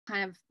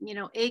kind of,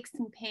 aches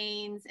and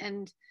pains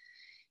and,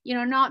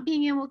 not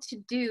being able to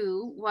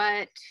do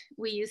what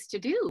we used to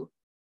do.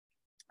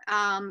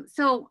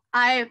 So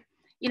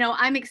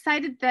I'm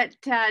excited that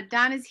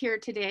Donna's here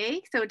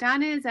today. So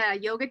Donna is a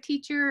yoga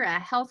teacher, a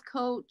health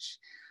coach,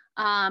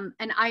 an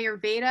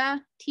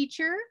Ayurveda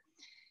teacher,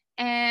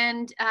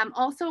 and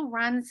also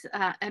runs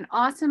an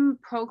awesome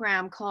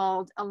program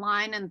called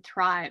Align and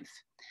Thrive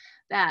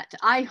that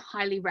I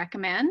highly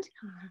recommend.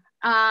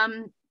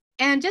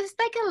 And just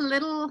like a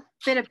little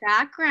bit of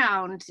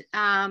background,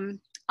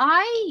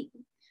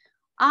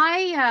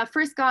 I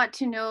first got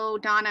to know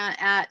Donna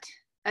at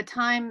a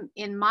time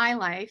in my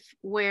life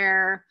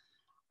where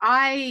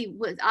I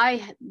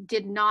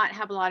did not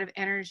have a lot of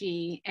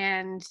energy,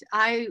 and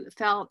I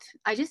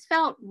just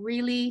felt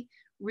really,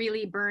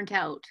 really burnt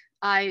out.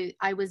 I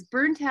was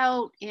burnt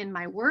out in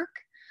my work.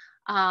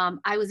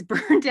 I was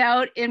burnt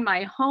out in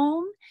my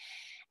home,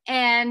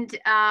 and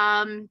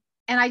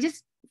I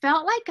just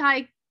felt like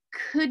I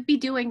could be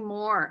doing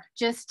more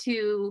just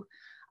to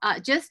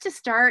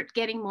start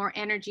getting more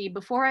energy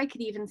before I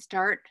could even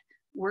start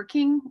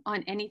working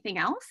on anything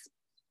else.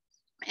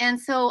 And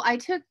so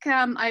I've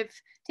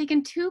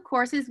taken 2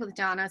 courses with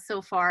Donna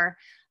so far,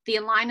 the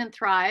Align and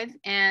Thrive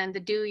and the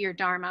Do Your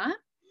Dharma.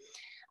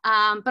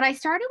 But I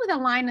started with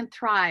Align and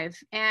Thrive,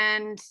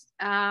 and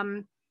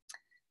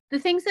the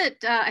things that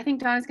I think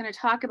Donna's going to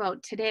talk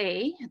about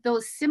today,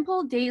 those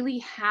simple daily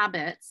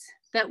habits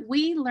that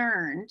we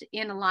learned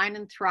in Align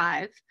and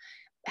Thrive,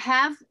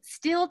 have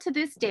still to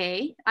this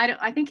day,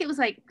 I think it was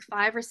like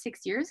 5 or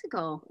 6 years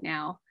ago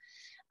now,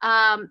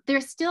 they're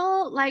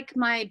still like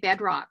my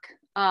bedrock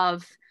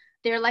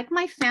they're like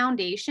my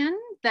foundation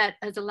that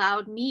has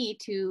allowed me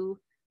to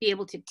be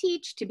able to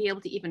teach, to be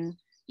able to even,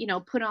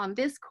 put on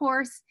this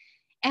course.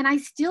 And I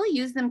still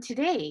use them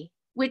today,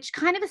 which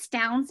kind of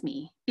astounds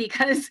me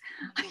because,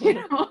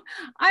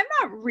 I'm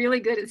not really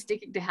good at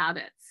sticking to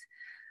habits.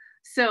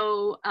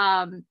 So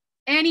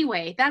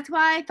anyway, that's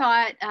why I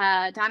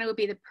thought Donna would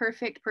be the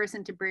perfect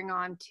person to bring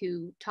on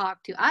to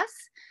talk to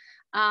us.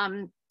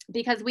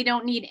 Because we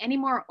don't need any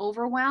more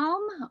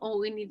overwhelm.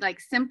 We need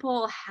like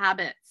simple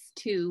habits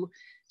to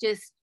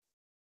just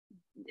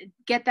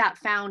get that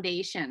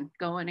foundation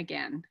going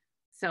again.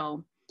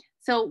 So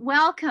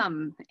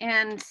welcome.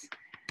 And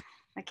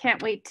I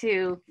can't wait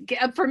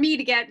for me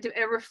to get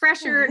a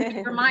refresher and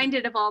be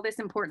reminded of all this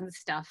important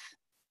stuff.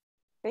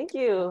 Thank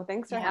you.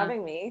 Thanks for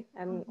having me,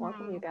 and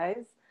welcome, you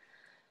guys.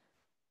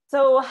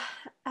 So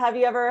have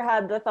you ever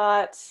had the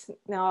thought,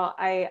 no,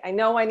 I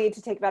know I need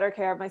to take better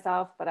care of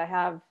myself, but I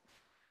have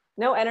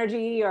no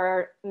energy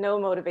or no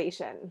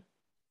motivation,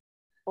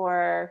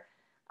 or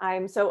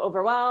I'm so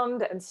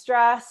overwhelmed and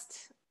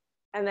stressed,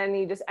 and then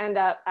you just end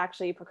up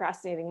actually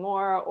procrastinating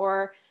more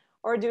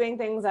or doing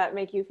things that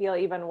make you feel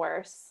even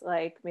worse,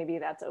 like maybe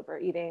that's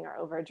overeating or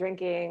over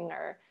drinking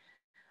or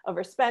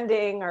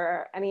overspending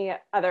or any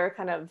other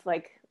kind of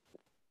like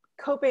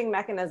coping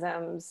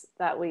mechanisms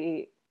that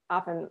we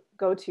often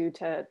go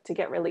to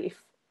get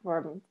relief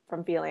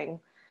from feeling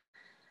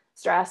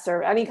stress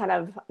or any kind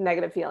of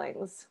negative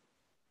feelings.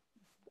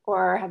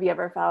 Or have you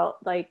ever felt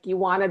like you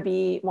want to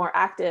be more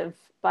active,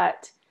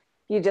 but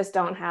you just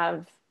don't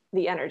have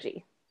the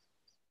energy?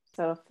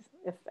 So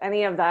if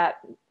any of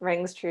that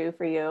rings true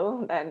for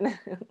you, then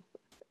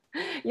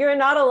you're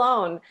not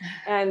alone.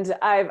 And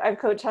I've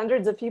coached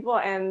hundreds of people,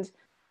 and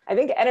I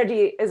think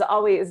energy is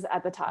always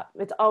at the top.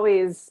 It's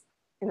always,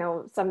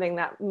 something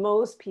that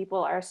most people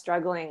are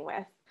struggling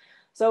with.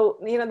 So,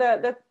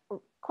 the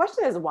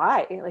question is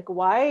why? Like,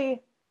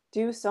 why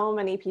do so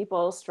many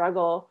people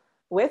struggle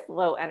with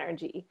low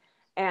energy?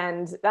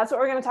 And that's what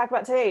we're going to talk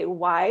about today.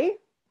 Why?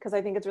 Because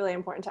I think it's really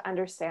important to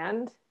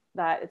understand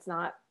that it's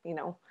not,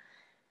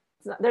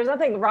 there's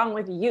nothing wrong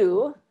with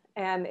you,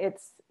 and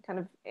it's kind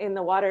of in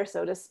the water,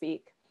 so to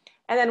speak.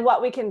 And then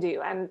what we can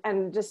do,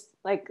 and just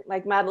like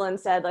Madeline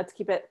said, let's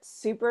keep it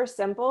super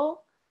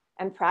simple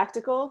and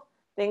practical,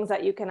 things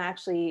that you can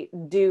actually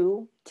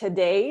do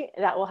today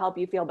that will help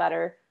you feel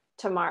better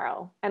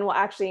tomorrow and will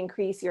actually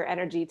increase your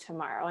energy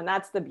tomorrow. And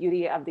that's the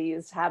beauty of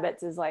these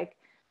habits, is like,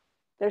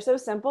 they're so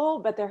simple,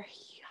 but they're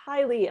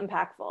highly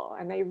impactful,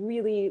 and they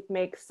really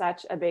make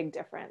such a big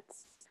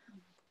difference.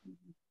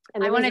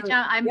 And I'm going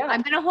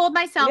to hold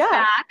myself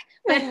back,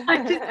 but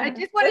I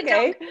just want to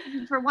jump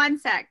in for one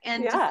sec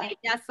and just say,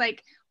 yes,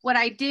 like what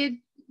I did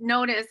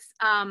notice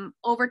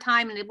over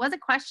time, and it was a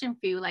question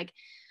for you, like,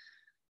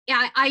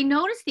 I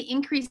noticed the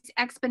increase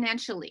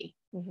exponentially.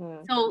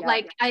 So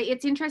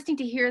it's interesting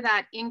to hear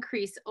that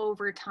increase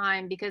over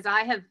time, because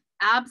I have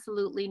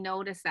absolutely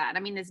noticed that.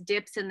 I mean, there's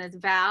dips and there's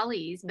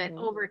valleys, but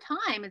over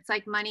time, it's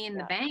like money in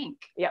the bank.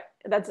 Yep.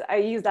 I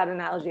use that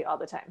analogy all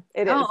the time.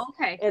 It is. Oh,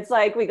 okay. It's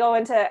like we go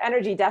into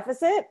energy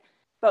deficit,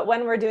 but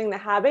when we're doing the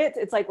habits,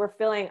 it's like we're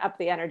filling up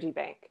the energy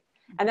bank.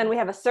 And then we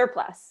have a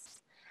surplus.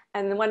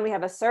 And then when we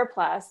have a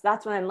surplus,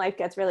 that's when life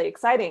gets really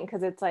exciting,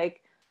 because it's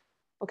like,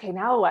 okay,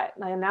 now what?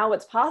 Now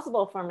what's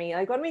possible for me?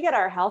 Like when we get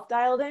our health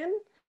dialed in,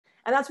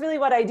 and that's really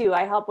what I do.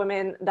 I help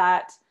women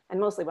and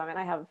mostly women,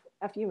 I have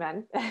a few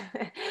men,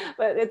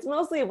 but it's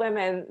mostly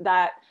women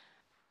that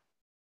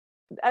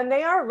and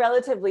they are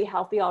relatively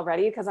healthy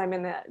already because I'm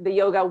in the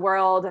yoga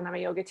world and I'm a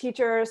yoga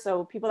teacher.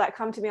 So people that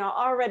come to me are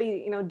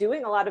already,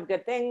 doing a lot of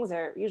good things.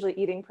 They're usually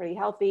eating pretty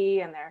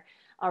healthy and they're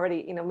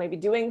already, maybe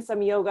doing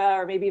some yoga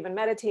or maybe even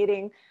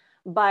meditating,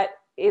 but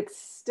it's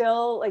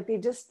still like, they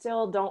just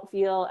still don't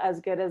feel as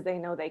good as they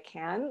know they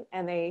can.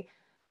 And they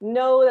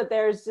know that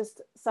there's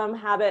just some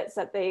habits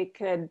that they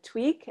could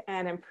tweak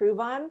and improve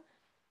on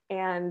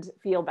and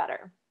feel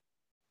better.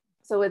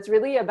 So it's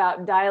really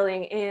about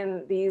dialing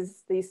in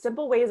these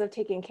simple ways of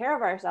taking care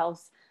of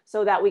ourselves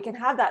so that we can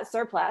have that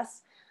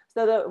surplus,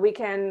 so that we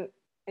can,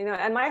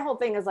 and my whole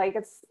thing is like,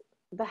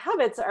 the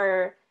habits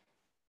are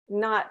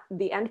not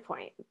the end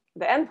point.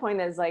 The end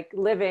point is like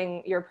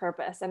living your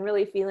purpose and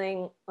really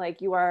feeling like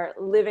you are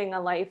living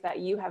a life that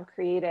you have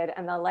created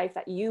and the life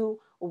that you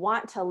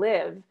want to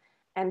live,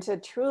 and to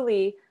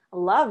truly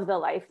love the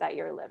life that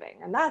you're living.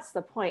 And that's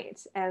the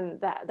point.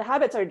 And the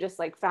habits are just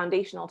like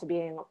foundational to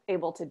being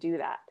able to do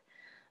that.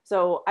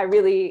 So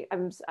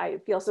I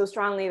feel so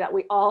strongly that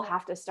we all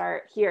have to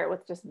start here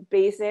with just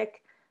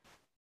basic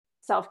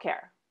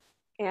self-care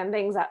and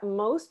things that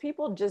most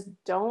people just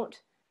don't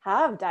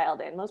have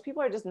dialed in. Most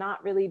people are just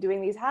not really doing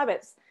these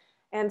habits.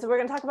 And so we're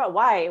going to talk about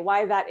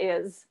why that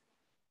is,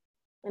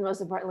 and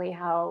most importantly,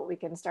 how we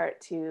can start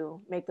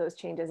to make those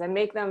changes and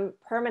make them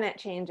permanent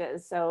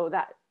changes, so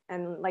that,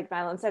 and like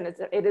Madeline said,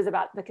 it is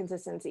about the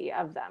consistency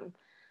of them.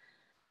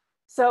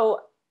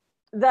 So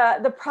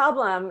the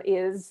problem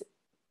is,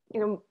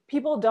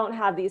 people don't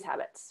have these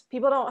habits.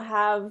 People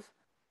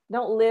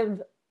don't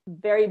live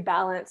very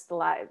balanced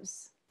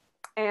lives,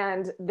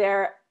 and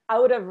they're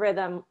out of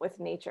rhythm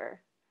with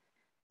nature.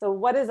 So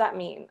what does that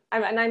mean?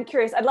 And I'm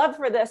curious, I'd love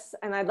for this,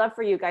 and I'd love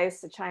for you guys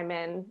to chime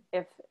in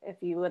if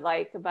you would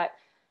like, but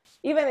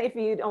even if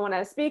you don't want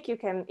to speak, you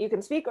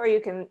can speak, or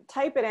you can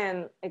type it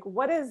in. Like,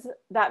 what does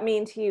that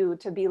mean to you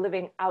to be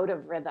living out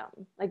of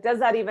rhythm? Like, does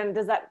that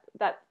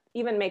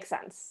even make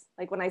sense?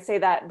 Like, when I say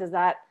that, does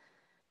that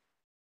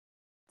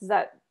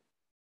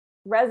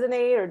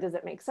resonate, or does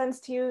it make sense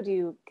to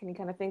you? Can you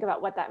kind of think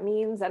about what that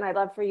means? And I'd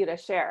love for you to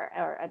share,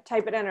 or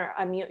type it in, or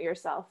unmute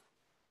yourself.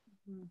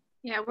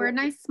 Yeah, we're a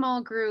nice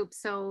small group.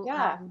 So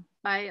yeah,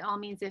 by all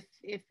means, if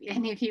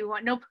any of you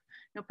want, no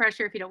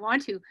pressure if you don't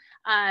want to.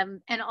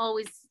 And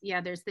always,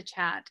 yeah, there's the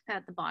chat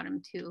at the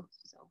bottom too.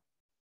 So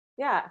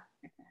yeah.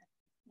 There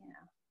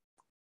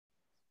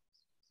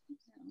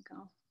we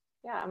go.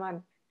 Yeah, I'm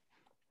on.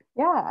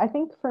 Yeah, I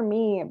think for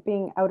me,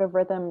 being out of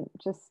rhythm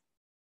just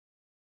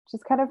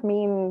kind of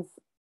means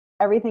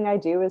everything I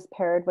do is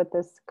paired with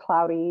this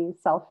cloudy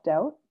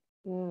self-doubt.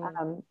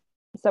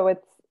 So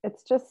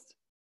it's just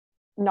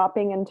not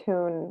being in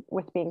tune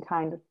with being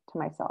kind to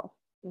myself.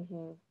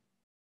 Mm-hmm.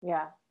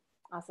 Yeah,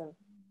 awesome.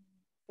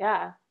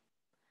 Yeah.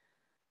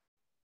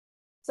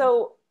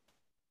 So,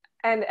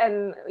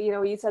 and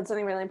you said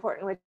something really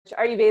important, which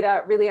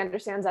Ayurveda really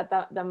understands, that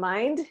the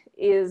mind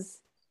is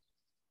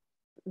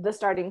the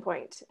starting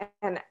point,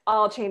 and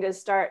all changes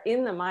start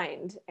in the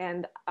mind,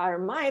 and our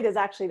mind is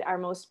actually our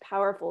most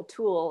powerful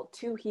tool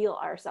to heal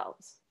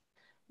ourselves.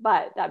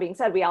 But that being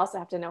said, we also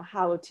have to know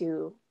how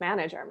to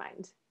manage our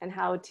mind and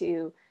how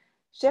to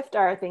shift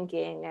our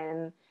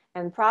thinking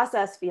and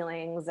process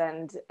feelings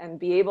and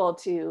be able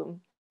to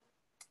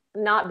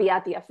not be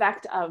at the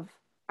effect of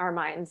our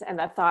minds and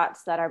the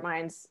thoughts that our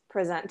minds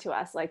present to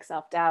us, like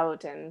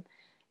self-doubt and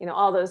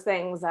all those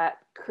things that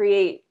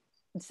create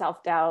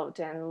self-doubt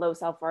and low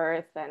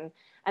self-worth,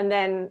 and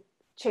then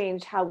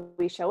change how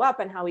we show up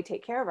and how we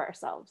take care of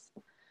ourselves.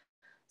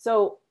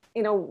 So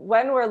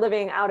when we're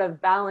living out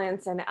of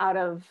balance and out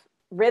of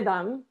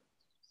rhythm,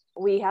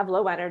 we have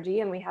low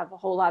energy, and we have a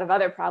whole lot of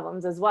other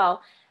problems as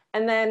well.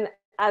 And then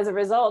as a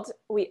result,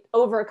 we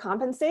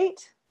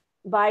overcompensate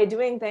by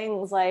doing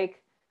things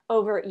like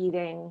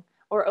overeating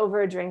or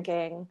over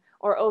drinking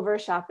or over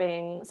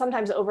shopping,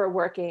 sometimes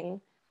overworking,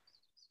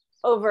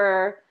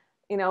 over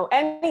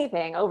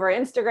anything, over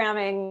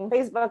Instagramming,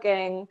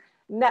 Facebooking,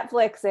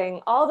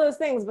 Netflixing, all those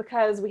things,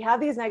 because we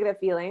have these negative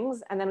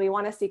feelings and then we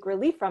want to seek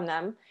relief from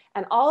them.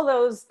 And all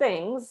those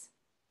things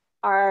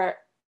are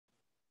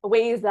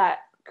ways that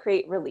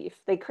create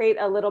relief. They create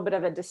a little bit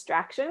of a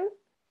distraction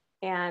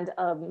and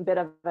a bit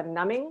of a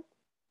numbing,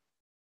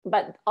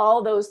 but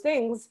all those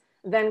things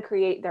then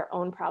create their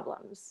own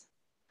problems.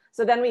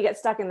 So then we get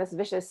stuck in this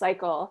vicious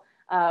cycle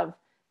of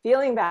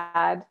feeling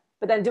bad,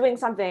 but then doing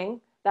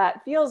something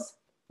that feels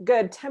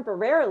good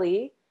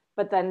temporarily,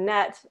 but the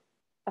net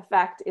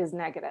effect is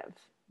negative.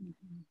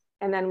 Mm-hmm.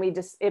 And then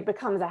it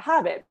becomes a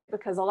habit,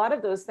 because a lot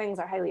of those things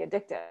are highly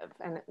addictive,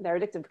 and they're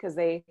addictive because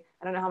I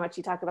don't know how much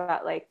you talk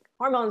about like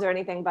hormones or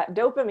anything, but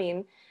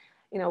dopamine,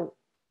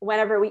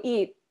 whenever we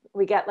eat,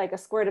 we get like a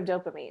squirt of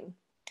dopamine,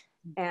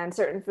 and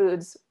certain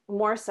foods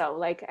more so,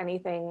 like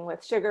anything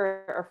with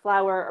sugar or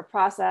flour or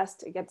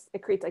processed,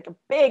 it creates like a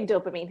big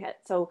dopamine hit.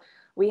 So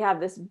we have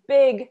this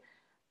big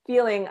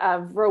feeling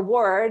of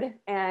reward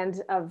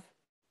and of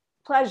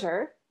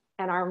pleasure,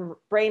 and our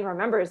brain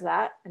remembers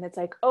that. And it's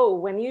like, oh,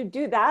 when you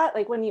do that,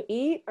 like when you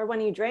eat or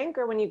when you drink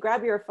or when you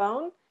grab your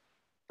phone,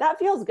 that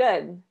feels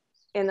good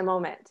in the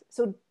moment.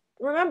 So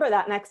remember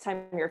that next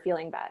time you're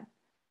feeling bad.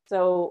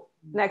 So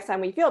next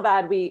time we feel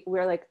bad,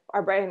 we're like,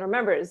 our brain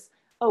remembers,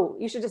 oh,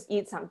 you should just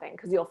eat something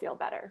because you'll feel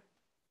better.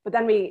 But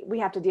then we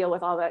have to deal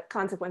with all the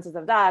consequences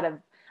of that, of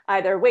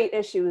either weight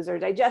issues or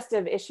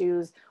digestive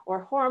issues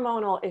or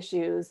hormonal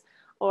issues,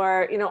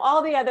 or, you know,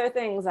 all the other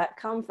things that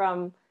come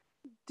from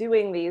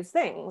doing these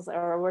things,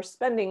 or we're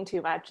spending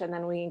too much and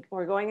then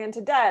we're going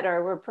into debt,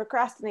 or we're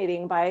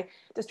procrastinating by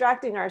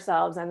distracting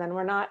ourselves, and then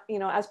we're not, you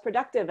know, as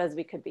productive as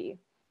we could be.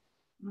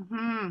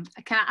 Mm-hmm.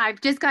 I've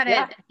just got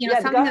Yeah. it. You know,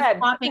 Yeah, something that's ahead.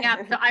 popping up.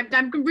 So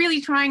I'm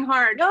really trying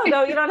hard. No,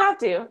 you don't have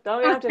to.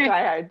 Don't have to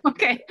try hard.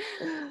 Okay.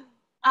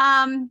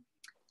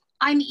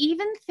 I'm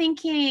even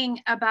thinking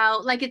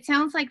about, like, it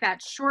sounds like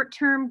that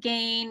short-term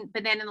gain,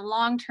 but then in the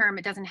long term,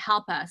 it doesn't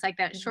help us. Like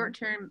that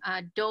short-term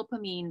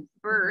dopamine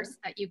burst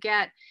that you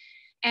get.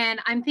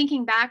 And I'm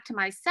thinking back to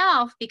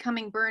myself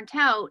becoming burnt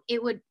out.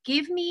 It would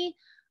give me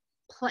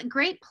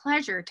great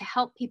pleasure to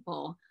help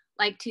people,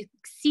 like to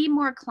see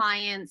more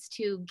clients,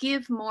 to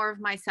give more of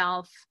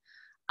myself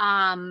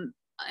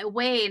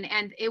away,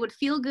 and it would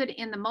feel good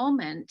in the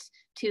moment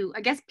to,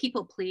 I guess,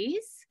 people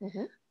please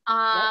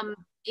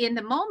in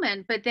the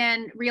moment, but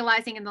then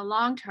realizing in the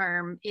long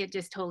term, it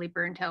just totally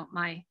burnt out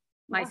my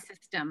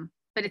system.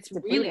 But it's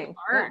really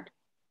hard.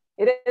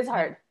 Yeah. It is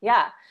hard.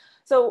 Yeah.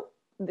 So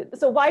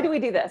why do we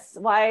do this?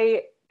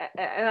 Why?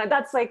 And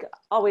that's like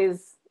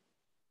always,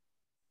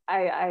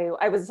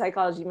 I was a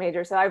psychology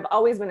major, so I've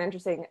always been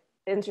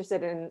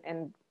interested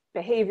in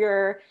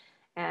behavior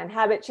and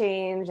habit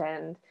change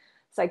and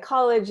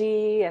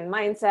psychology and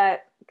mindset,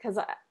 because,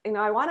 you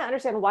know, I want to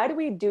understand, why do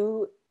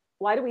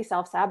we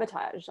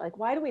self-sabotage? Like,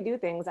 why do we do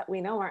things that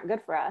we know aren't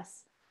good for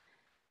us?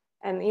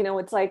 And, you know,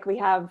 it's like we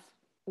have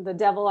the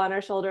devil on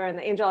our shoulder and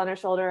the angel on our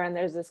shoulder, and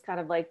there's this kind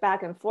of like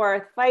back and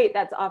forth fight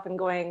that's often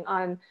going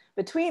on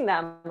between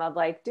them, of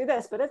like, do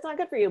this, but it's not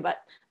good for you,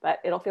 but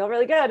it'll feel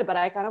really good, but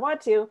I kind of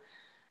want to.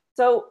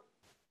 So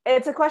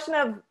it's a question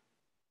of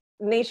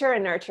nature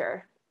and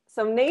nurture.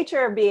 So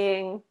nature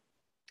being,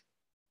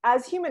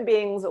 as human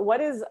beings,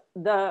 what is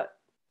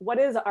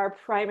our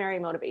primary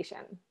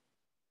motivation?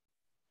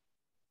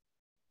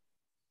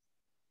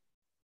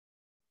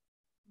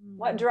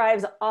 What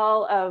drives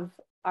all of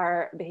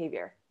our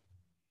behavior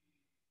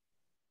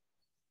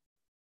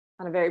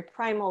on a very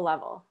primal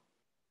level?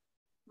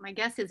 My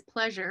guess is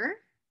pleasure.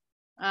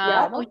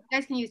 Yeah. Well, you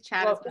guys can use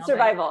chat as well.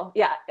 Survival. But...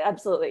 Yeah,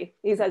 absolutely.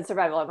 You said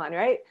survival, Aman,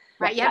 right?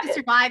 Right. You have to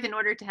survive in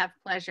order to have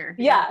pleasure.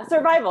 Yeah,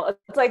 survival.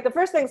 It's like the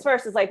first things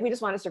first is like, we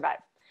just want to survive.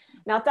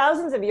 Now,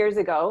 thousands of years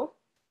ago,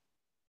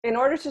 in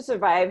order to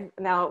survive,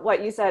 now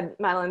what you said,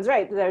 Madeline's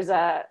right. There's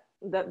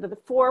the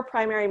four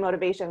primary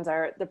motivations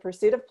are the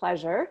pursuit of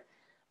pleasure,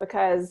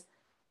 because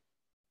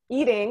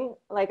eating,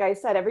 like I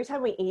said, every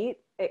time we eat,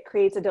 it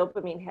creates a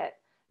dopamine hit.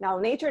 Now,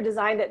 nature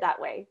designed it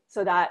that way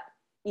so that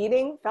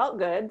eating felt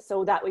good,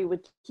 so that we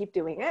would keep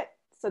doing it,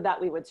 so that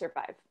we would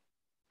survive.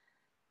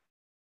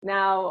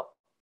 Now,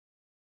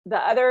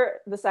 the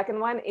second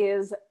one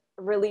is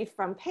relief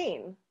from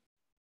pain.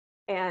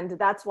 And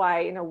that's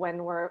why, you know,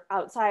 when we're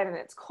outside and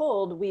it's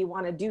cold, we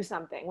want to do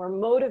something. We're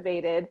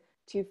motivated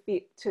to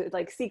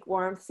like seek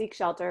warmth, seek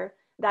shelter.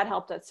 That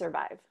helped us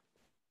survive.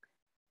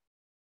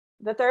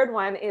 The third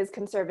one is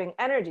conserving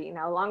energy.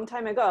 Now, a long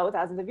time ago,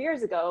 thousands of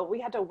years ago, we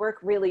had to work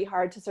really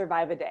hard to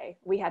survive a day.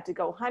 We had to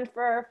go hunt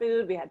for our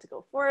food. We had to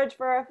go forage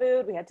for our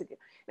food. We had to, you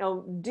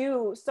know,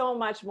 do so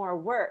much more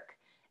work.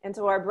 And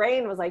so our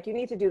brain was like, you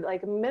need to do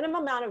like a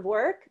minimum amount of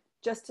work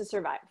just to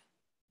survive.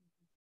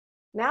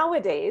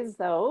 Nowadays,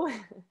 though,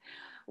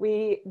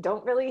 we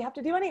don't really have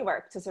to do any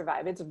work to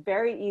survive. It's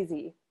very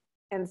easy.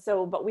 And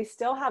so, but we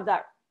still have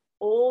that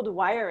old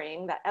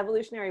wiring, that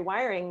evolutionary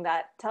wiring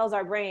that tells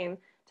our brain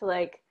to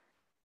like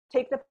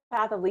take the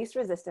path of least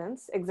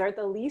resistance, exert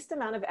the least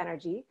amount of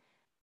energy.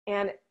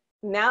 And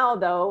now,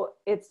 though,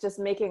 it's just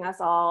making us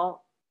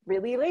all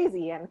really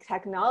lazy, and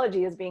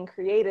technology is being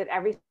created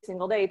every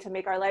single day to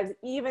make our lives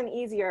even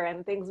easier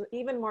and things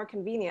even more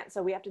convenient.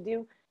 So we have to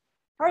do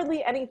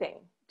hardly anything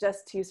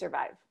just to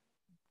survive.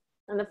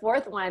 And the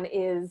fourth one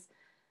is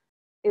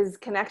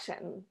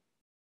connection.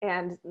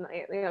 And,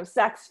 you know,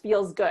 sex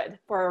feels good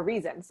for a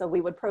reason. So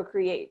we would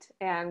procreate.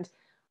 And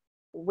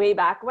way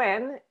back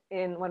when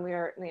we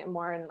were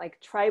more in like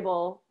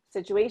tribal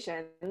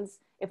situations,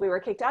 if we were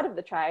kicked out of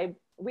the tribe,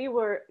 we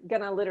were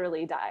gonna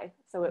literally die.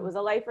 So it was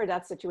a life or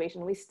death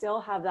situation. We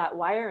still have that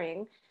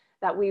wiring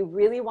that we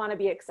really want to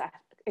be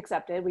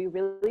accepted. We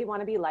really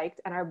want to be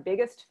liked. And our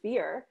biggest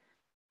fear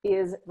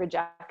is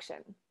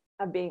rejection,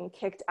 of being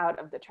kicked out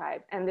of the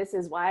tribe. And this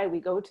is why we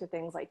go to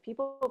things like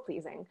people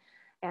pleasing.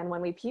 And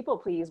when we people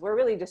please, we're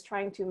really just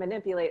trying to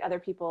manipulate other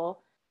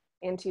people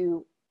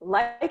into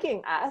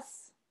liking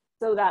us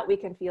so that we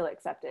can feel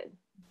accepted.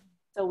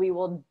 So we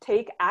will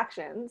take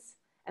actions,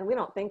 and we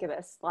don't think of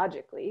this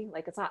logically,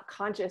 like it's not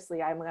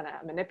consciously, I'm gonna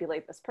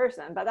manipulate this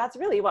person, but that's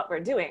really what we're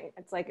doing.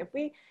 It's like, if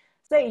we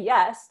say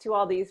yes to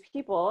all these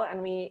people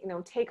and we, you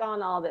know, take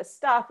on all this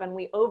stuff and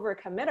we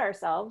overcommit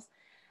ourselves,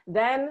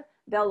 then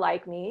they'll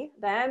like me,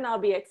 then I'll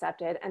be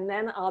accepted, and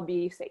then I'll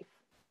be safe.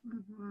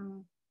 Mm-hmm.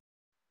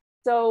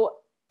 So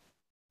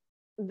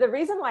the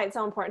reason why it's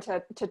so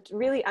important to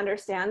really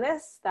understand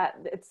this, that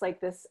it's like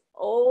this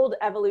old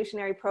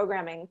evolutionary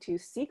programming to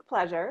seek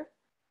pleasure,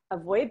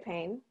 avoid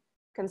pain,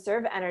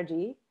 conserve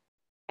energy,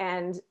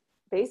 and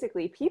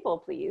basically people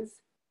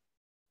please,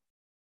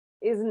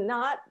 is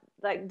not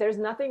like, there's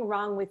nothing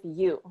wrong with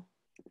you.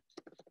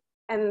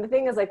 And the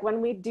thing is, like, when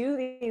we do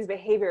these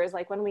behaviors,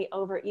 like when we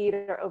overeat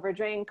or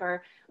overdrink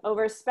or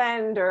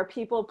overspend or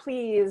people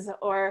please,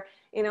 or,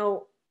 you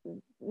know,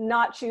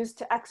 not choose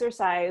to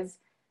exercise,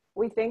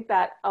 we think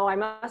that, oh, I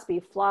must be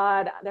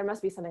flawed. There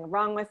must be something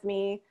wrong with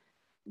me.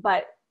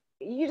 But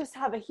you just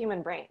have a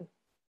human brain.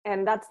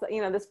 And that's,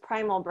 you know, this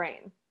primal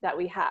brain that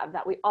we have,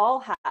 that we all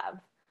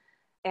have.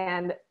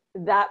 And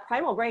that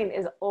primal brain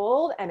is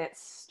old and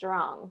it's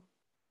strong.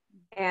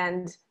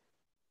 And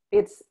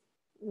it's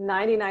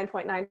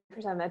 99.9%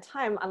 of the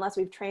time, unless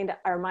we've trained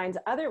our minds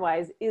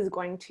otherwise, is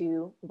going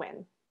to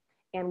win.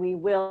 And we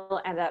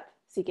will end up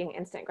seeking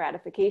instant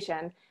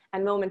gratification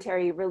and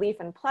momentary relief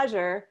and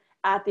pleasure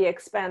at the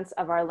expense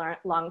of our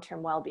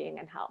long-term well-being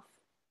and health.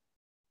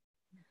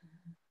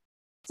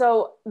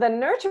 So the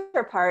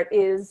nurture part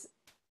is,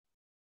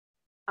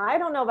 I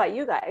don't know about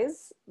you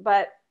guys,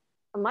 but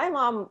my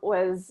mom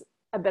was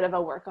a bit of a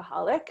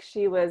workaholic.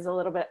 She was a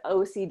little bit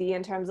OCD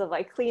in terms of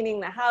like cleaning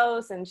the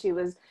house, and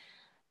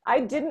I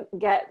didn't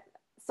get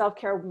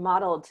self-care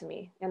modeled to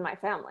me in my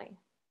family.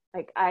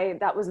 Like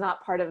that was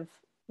not part of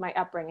my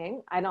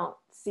upbringing. I don't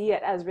see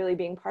it as really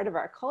being part of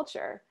our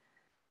culture.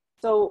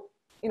 So,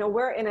 you know,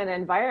 we're in an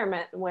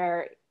environment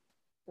where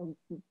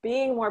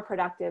being more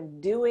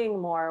productive, doing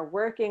more,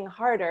 working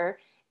harder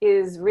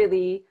is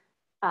really,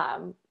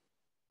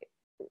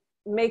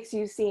 makes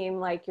you seem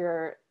like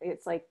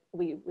it's like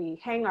we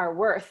hang our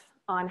worth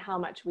on how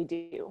much we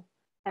do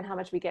and how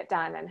much we get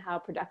done and how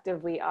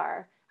productive we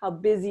are, how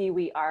busy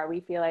we are.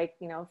 We feel like,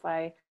 you know,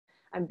 if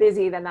I'm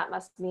busy, then that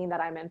must mean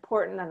that I'm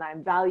important and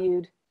I'm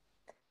valued.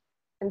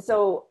 And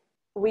so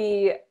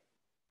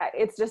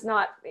it's just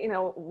not, you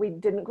know, we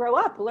didn't grow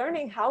up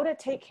learning how to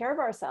take care of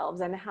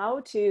ourselves and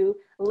how to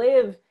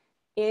live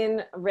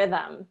in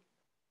rhythm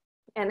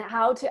and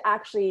how to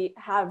actually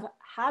have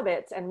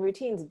habits and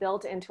routines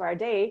built into our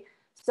day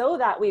so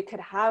that we could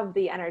have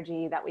the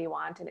energy that we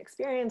want and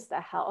experience the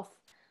health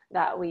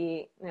that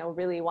we, you know,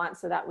 really want,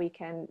 so that we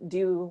can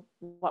do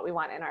what we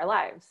want in our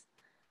lives.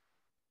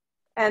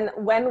 And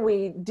when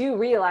we do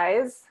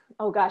realize,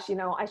 oh gosh, you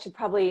know, I should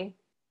probably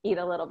eat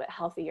a little bit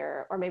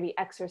healthier or maybe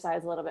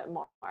exercise a little bit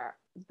more,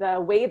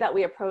 the way that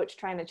we approach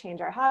trying to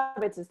change our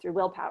habits is through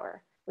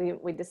willpower.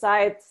 We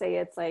decide, say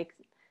it's like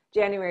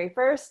January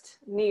 1st,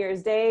 New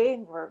Year's Day,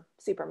 we're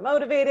super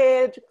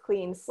motivated,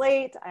 clean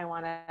slate. I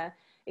want to,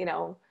 you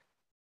know,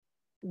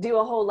 do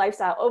a whole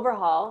lifestyle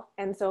overhaul.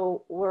 And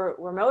so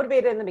we're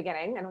motivated in the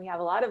beginning, and we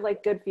have a lot of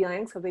like good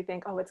feelings because we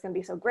think, oh, it's going to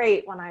be so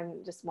great when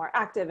I'm just more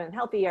active and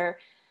healthier.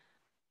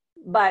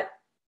 But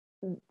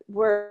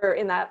we're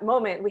in that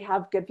moment, we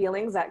have good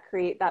feelings that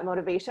create that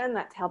motivation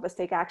that help us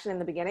take action in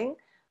the beginning.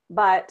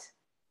 But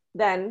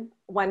then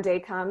one day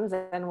comes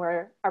and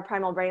our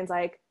primal brain's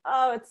like,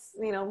 oh, it's,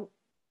 you know,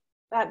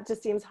 that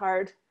just seems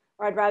hard,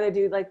 or I'd rather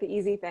do like the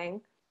easy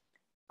thing.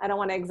 I don't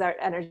want to exert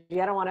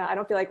energy. I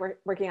don't feel like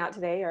working out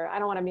today, or I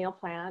don't want a meal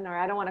plan, or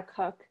I don't want to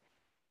cook.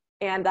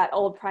 And that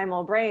old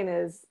primal brain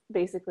is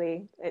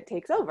basically, it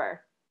takes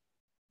over.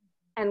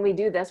 And we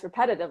do this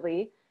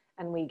repetitively,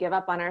 and we give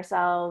up on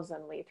ourselves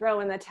and we throw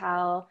in the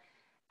towel.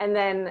 And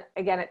then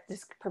again, it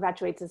just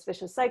perpetuates this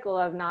vicious cycle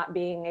of not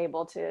being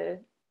able to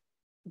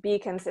be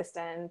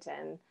consistent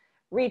and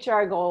reach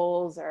our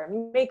goals or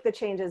make the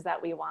changes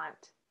that we want.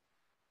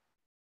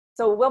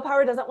 So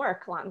willpower doesn't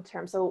work long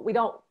term. So we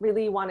don't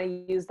really want to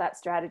use that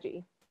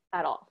strategy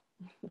at all,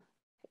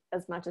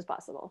 as much as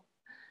possible.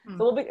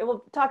 So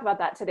we'll talk about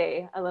that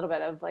today, a little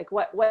bit of like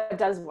what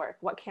does work,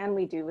 what can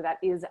we do that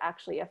is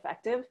actually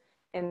effective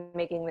in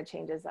making the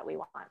changes that we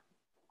want.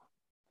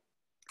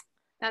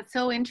 That's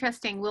so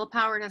interesting.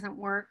 Willpower doesn't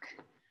work,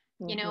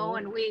 you know,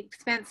 and we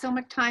spent so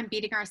much time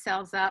beating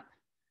ourselves up,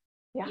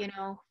 you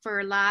know,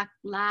 for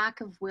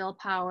lack of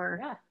willpower.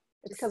 Yeah,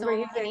 it's because we're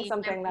using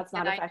something that's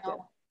not effective.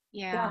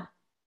 Yeah,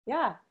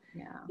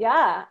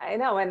 I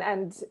know.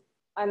 And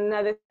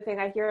another thing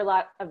I hear a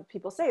lot of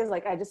people say is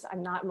like,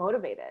 I'm not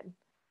motivated.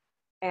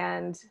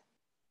 And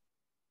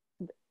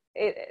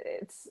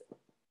it's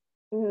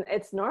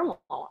normal.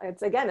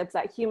 It's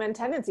that human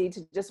tendency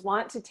to just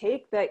want to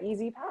take the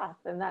easy path.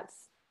 And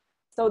that's,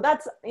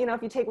 you know,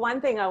 if you take one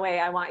thing away,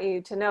 I want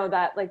you to know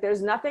that like,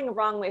 there's nothing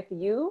wrong with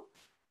you.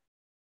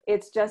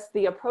 It's just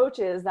the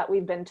approaches that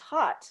we've been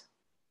taught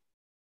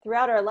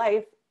throughout our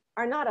life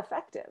are not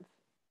effective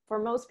for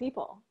most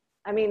people.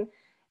 I mean,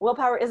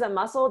 willpower is a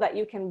muscle that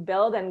you can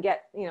build and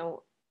get, you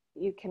know,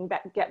 you can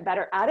get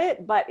better at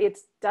it, but it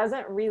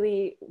doesn't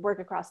really work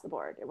across the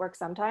board. It works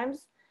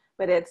sometimes,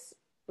 but it's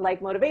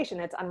like motivation.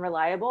 It's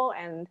unreliable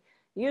and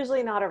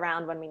usually not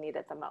around when we need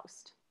it the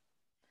most.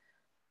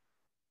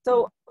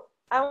 So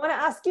I want to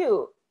ask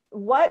you,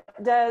 what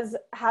does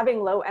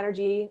having low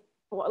energy,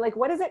 like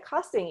what is it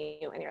costing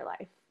you in your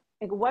life?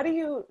 Like what do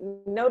you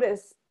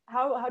notice?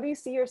 How do you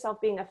see yourself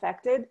being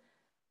affected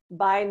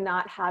by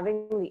not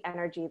having the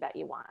energy that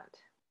you want?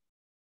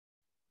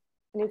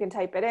 And you can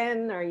type it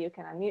in or you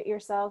can unmute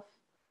yourself.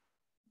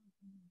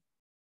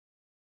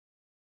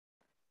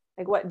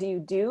 Like, what do you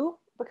do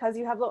because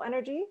you have low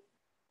energy?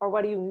 Or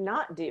what do you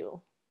not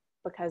do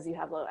because you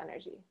have low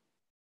energy?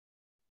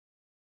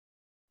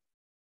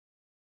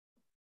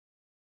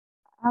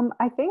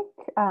 I think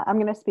I'm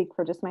going to speak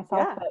for just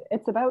myself, Yeah. but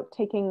it's about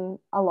taking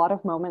a lot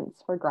of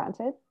moments for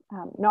granted,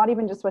 not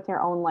even just with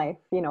your own life.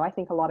 You know, I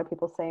think a lot of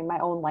people say my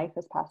own life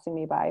is passing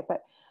me by,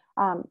 but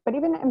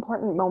even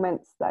important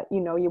moments that you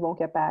know you won't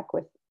get back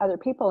with other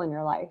people in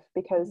your life,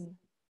 because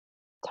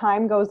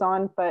time goes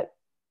on, but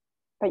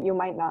you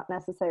might not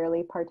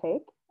necessarily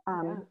partake.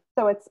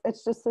 So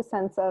it's just a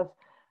sense of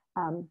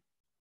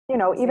you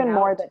know, missing even out.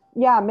 More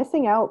that,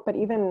 missing out, but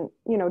even,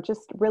 you know,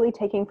 just really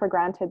taking for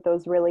granted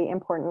those really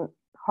important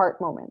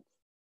heart moments.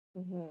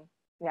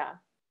 Yeah.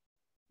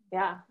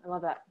 Yeah. I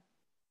love that.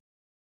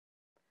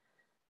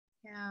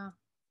 Yeah.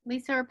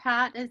 Lisa or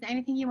Pat, is there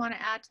anything you want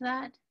to add to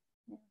that?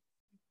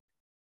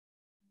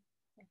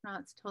 If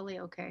not, it's totally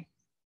okay.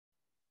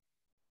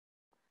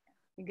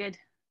 You're good.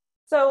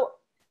 So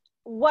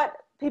what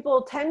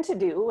people tend to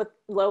do with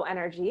low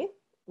energy,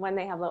 when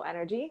they have low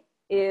energy,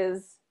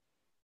 is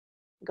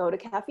go to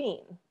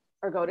caffeine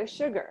or go to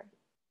sugar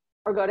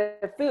or go to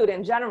food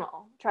in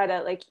general, try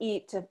to like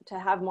eat to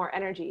have more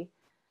energy.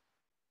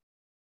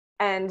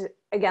 And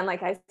again,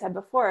 like I said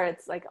before,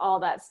 it's like all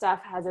that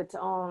stuff has its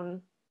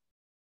own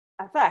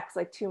effects.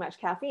 Like too much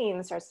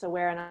caffeine starts to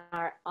wear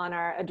on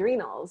our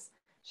adrenals.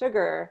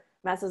 Sugar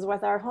messes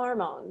with our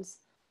hormones.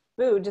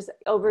 Food, just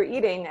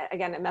overeating,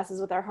 again, it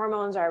messes with our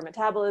hormones, our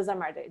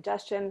metabolism, our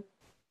digestion.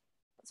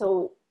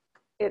 So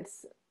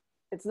it's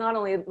not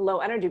only low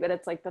energy, but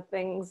it's like the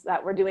things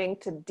that we're doing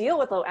to deal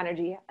with low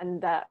energy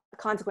and the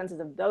consequences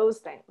of those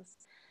things.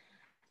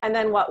 And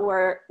then what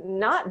we're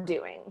not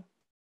doing,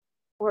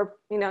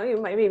 you know,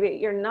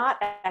 you're not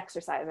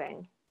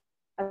exercising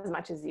as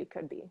much as you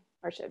could be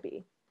or should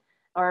be.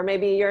 Or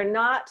maybe you're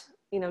not,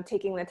 you know,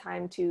 taking the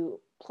time to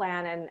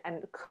plan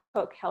and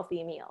cook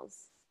healthy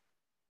meals.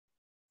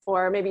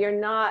 Or maybe you're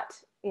not,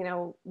 you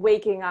know,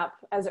 waking up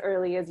as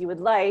early as you would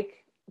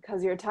like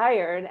because you're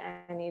tired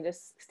and you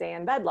just stay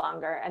in bed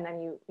longer, and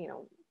then you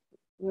know,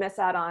 miss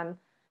out on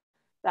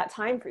that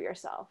time for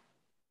yourself.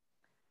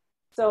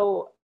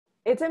 So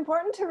it's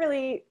important to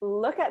really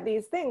look at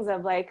these things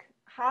of like,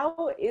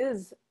 how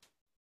is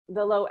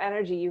the low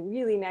energy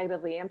really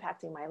negatively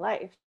impacting my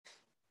life?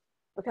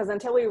 Because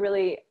until we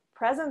really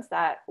presence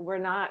that, we're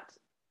not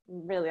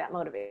really that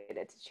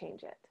motivated to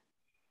change it.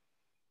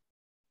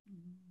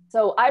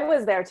 So I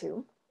was there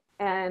too.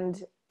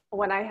 And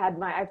when I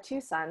have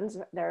two sons,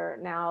 they're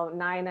now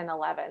 9 and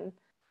 11.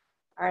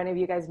 Are any of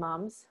you guys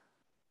moms?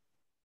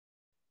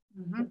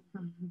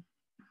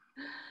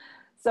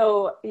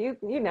 So you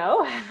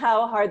know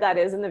how hard that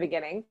is in the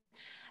beginning.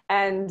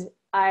 And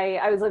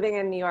I was living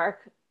in New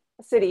York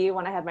City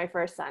when I had my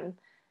first son.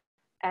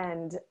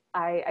 And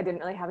I didn't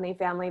really have any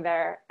family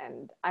there.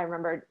 And I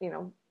remember, you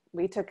know,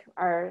 we took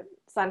our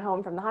son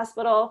home from the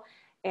hospital.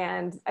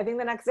 And I think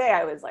the next day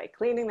I was like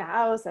cleaning the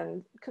house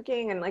and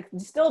cooking and like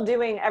still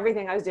doing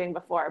everything I was doing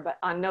before, but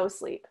on no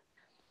sleep.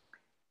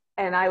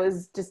 And I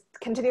was just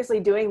continuously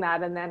doing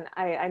that. And then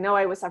I know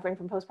I was suffering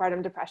from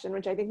postpartum depression,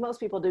 which I think most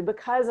people do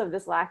because of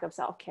this lack of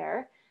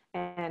self-care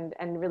and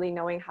really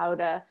knowing how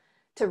to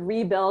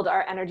rebuild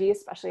our energy,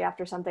 especially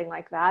after something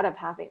like that of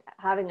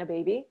having a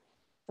baby.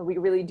 So we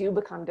really do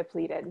become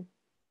depleted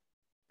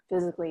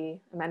physically,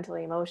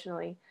 mentally,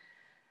 emotionally.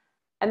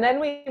 And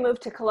then we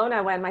moved to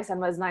Kelowna when my son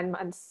was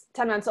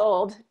 10 months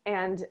old.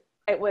 And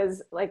it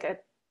was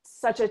like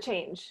such a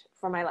change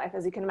for my life,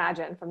 as you can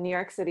imagine, from New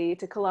York City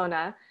to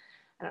Kelowna.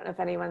 I don't know if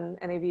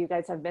any of you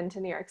guys have been to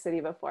New York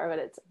City before, but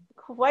it's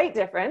quite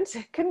different.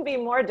 It couldn't be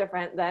more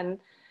different than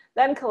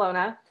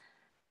Kelowna.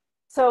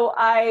 So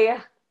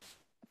I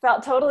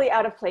felt totally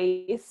out of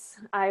place.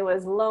 I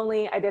was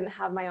lonely. I didn't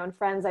have my own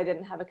friends. I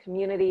didn't have a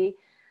community.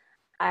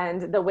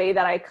 And the way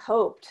that I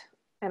coped,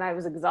 and I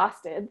was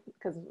exhausted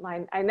because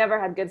I never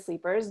had good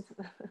sleepers.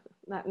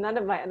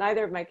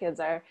 Neither of my kids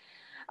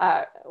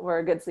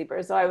were good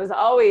sleepers. So I was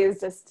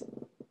always just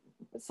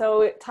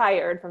so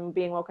tired from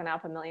being woken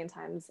up a million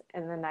times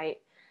in the night.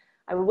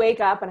 I would wake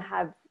up and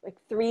have like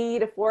 3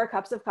 to 4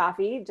 cups of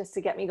coffee just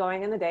to get me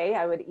going in the day.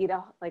 I would eat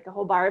a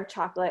whole bar of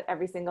chocolate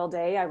every single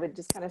day. I would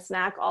just kind of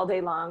snack all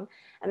day long.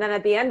 And then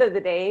at the end of the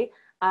day,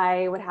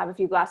 I would have a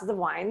few glasses of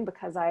wine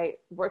because I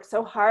worked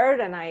so hard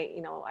and I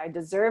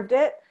deserved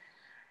it.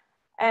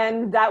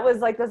 And that was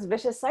like this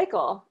vicious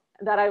cycle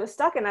that I was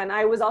stuck in. And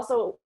I was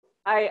also,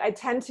 I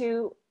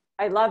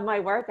love my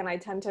work and I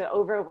tend to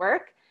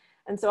overwork.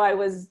 And so I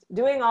was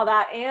doing all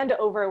that and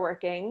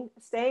overworking,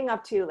 staying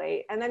up too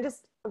late, and then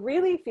just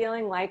really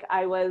feeling like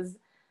I was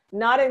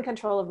not in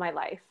control of my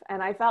life.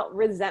 And I felt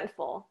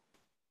resentful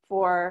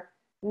for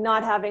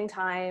not having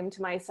time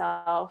to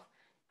myself,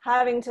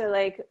 having to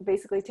like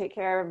basically take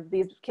care of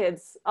these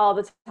kids all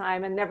the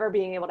time and never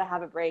being able to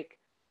have a break.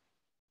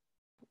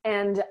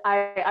 And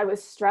I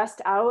was stressed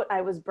out.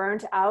 I was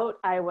burnt out.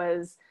 I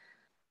was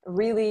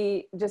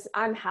really just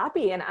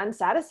unhappy and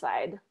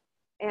unsatisfied.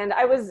 And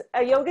I was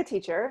a yoga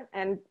teacher,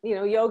 and, you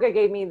know, yoga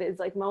gave me these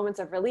like moments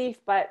of relief,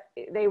 but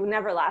they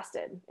never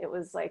lasted. It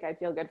was like, I'd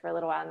feel good for a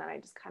little while and then I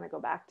just kind of go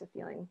back to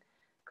feeling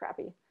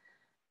crappy.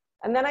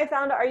 And then I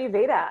found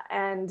Ayurveda,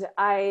 and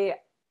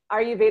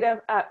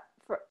Ayurveda,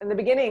 in the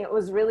beginning, it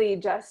was really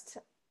just,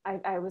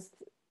 I was,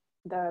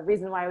 the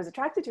reason why I was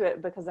attracted to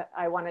it, because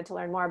I wanted to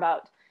learn more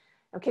about,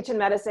 you know, kitchen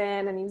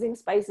medicine and using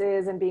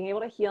spices and being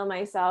able to heal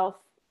myself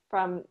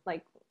from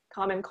like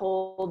common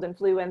cold and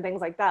flu and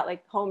things like that,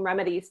 like home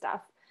remedy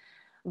stuff.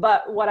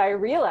 But what I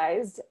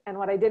realized and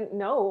what I didn't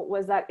know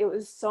was that it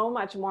was so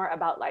much more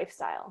about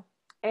lifestyle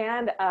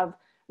and of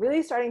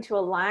really starting to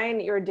align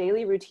your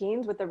daily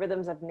routines with the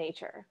rhythms of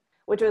nature,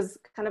 which was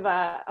kind of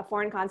a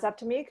foreign concept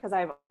to me because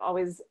I've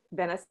always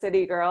been a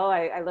city girl.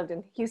 I lived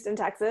in Houston,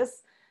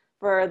 Texas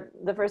for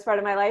the first part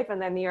of my life,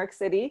 and then New York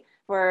City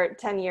for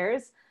 10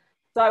 years.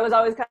 So I was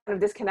always kind of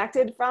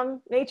disconnected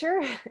from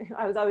nature.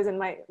 I was always in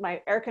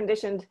my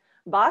air-conditioned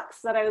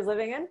box that I was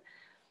living in,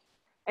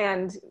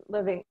 and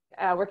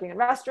working in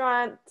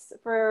restaurants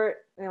for,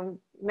 you know,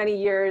 many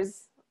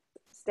years,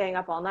 staying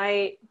up all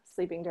night,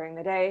 sleeping during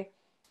the day.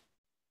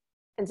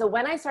 And so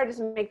when I started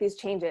to make these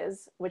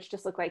changes, which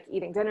just looked like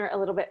eating dinner a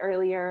little bit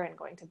earlier and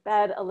going to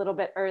bed a little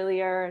bit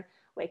earlier,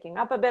 waking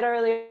up a bit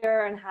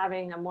earlier and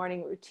having a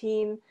morning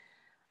routine,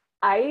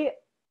 I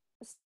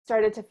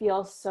started to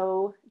feel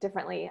so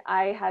differently.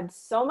 I had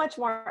so much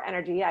more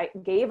energy. I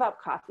gave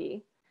up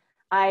coffee.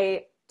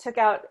 I took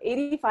out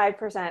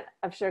 85%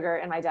 of sugar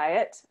in my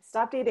diet,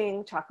 stopped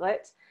eating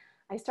chocolate.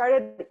 I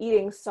started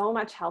eating so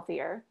much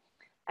healthier.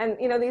 And,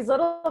 you know, these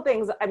little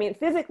things, I mean,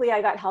 physically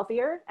I got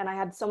healthier and I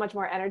had so much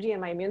more energy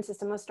and my immune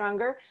system was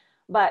stronger,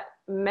 but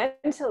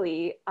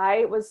mentally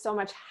I was so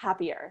much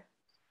happier.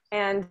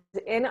 And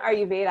in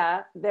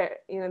Ayurveda,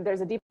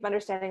 there's a deep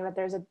understanding that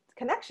there's a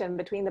connection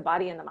between the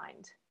body and the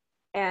mind.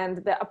 And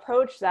the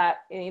approach that,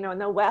 you know, in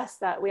the West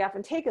that we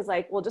often take is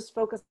like, well, just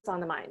focus on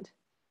the mind.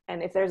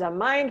 And if there's a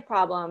mind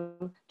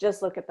problem,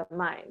 just look at the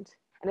mind.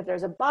 And if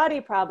there's a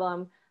body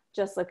problem,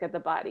 just look at the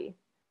body.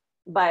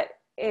 But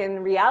in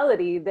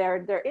reality,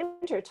 they're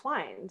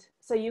intertwined.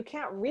 So you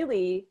can't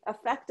really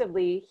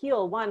effectively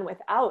heal one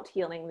without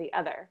healing the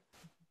other.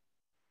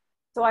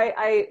 So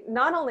I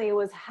not only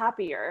was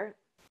happier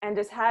and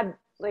just had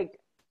like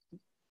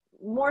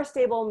more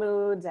stable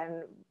moods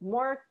and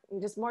more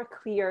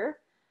clear,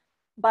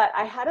 but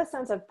I had a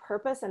sense of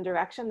purpose and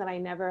direction that I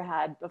never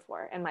had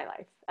before in my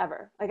life,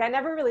 ever. Like I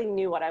never really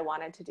knew what I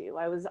wanted to do.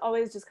 I was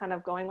always just kind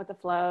of going with the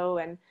flow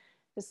and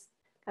just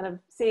kind of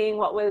seeing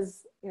what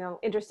was, you know,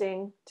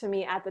 interesting to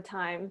me at the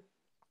time.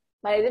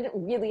 But I didn't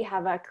really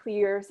have a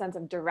clear sense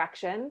of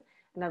direction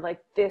and of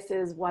like, this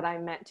is what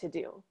I'm meant to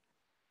do.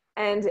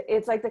 And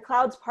it's like the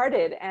clouds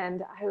parted,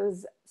 and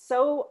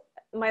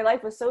my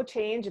life was so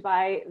changed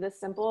by the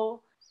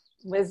simple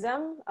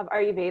wisdom of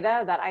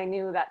Ayurveda that I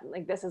knew that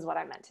like, this is what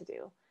I meant to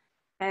do.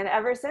 And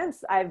ever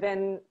since, I've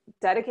been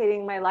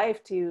dedicating my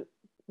life to, you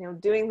know,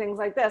 doing things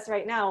like this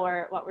right now,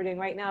 or what we're doing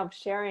right now, of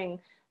sharing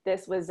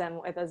this wisdom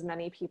with as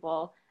many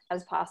people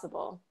as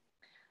possible.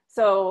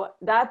 So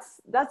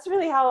that's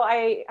really how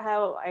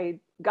I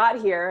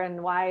got here,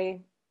 and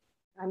why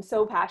I'm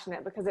so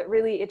passionate, because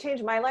it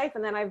changed my life,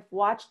 and then I've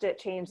watched it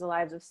change the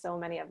lives of so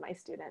many of my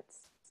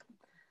students.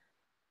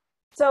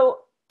 So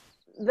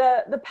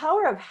the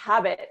power of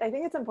habit, I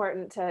think it's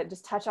important to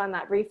just touch on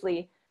that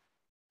briefly.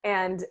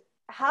 And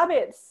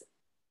habits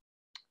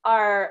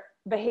are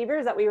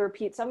behaviors that we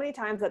repeat so many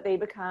times that they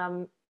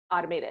become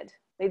automated.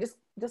 They just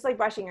like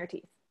brushing your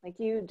teeth. Like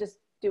you just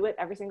do it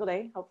every single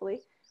day,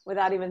 hopefully,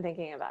 without even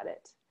thinking about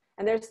it.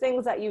 And there's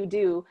things that you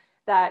do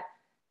that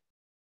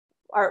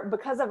are,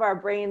 because of our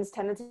brain's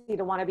tendency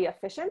to want to be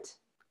efficient,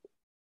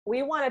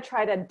 we want to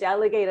try to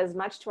delegate as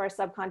much to our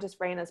subconscious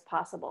brain as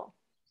possible.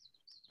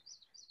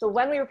 So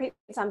when we repeat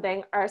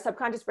something, our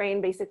subconscious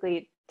brain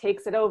basically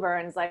takes it over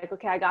and is like,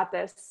 okay, I got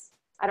this.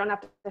 I don't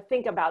have to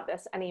think about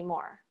this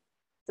anymore.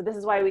 So this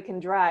is why we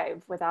can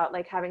drive without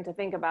like having to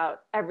think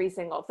about every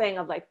single thing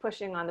of like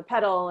pushing on the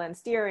pedal and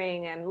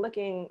steering and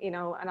looking, you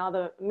know, and all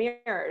the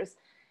mirrors.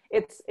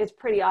 It's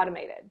pretty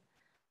automated.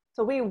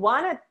 So we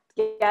want to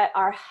get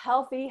our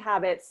healthy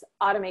habits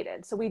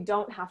automated so we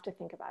don't have to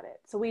think about it.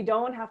 So we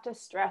don't have to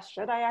stress,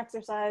 should I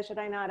exercise? Should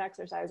I not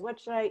exercise? What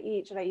should I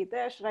eat? Should I eat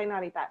this? Should I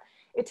not eat that?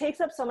 It takes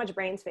up so much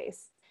brain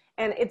space.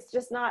 And it's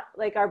just not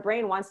like our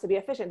brain wants to be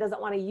efficient,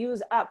 doesn't want to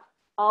use up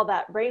all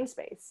that brain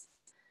space.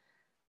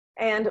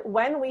 And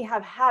when we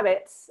have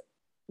habits,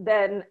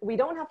 then we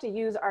don't have to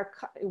use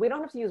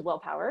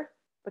willpower,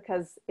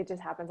 because it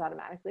just happens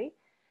automatically.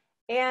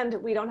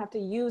 And we don't have to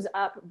use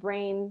up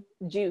brain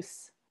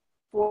juice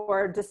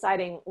for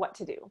deciding what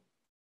to do.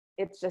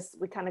 It's just,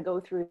 we kind of go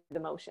through the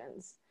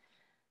motions.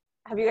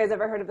 Have you guys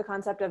ever heard of the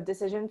concept of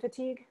decision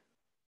fatigue?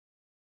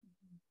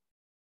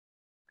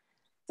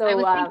 So, I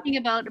was thinking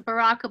about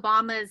Barack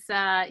Obama's,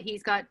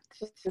 he's got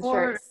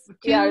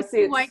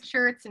two white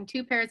shirts and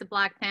 2 pairs of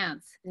black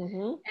pants.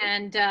 Mm-hmm.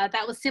 And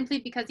that was simply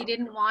because he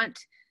didn't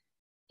want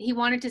he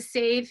wanted to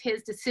save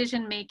his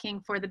decision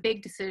making for the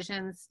big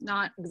decisions,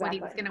 not Exactly. what he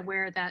was going to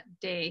wear that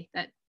day.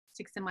 That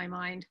sticks in my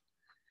mind.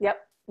 Yep.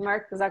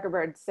 Mark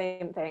Zuckerberg,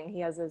 same thing. He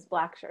has his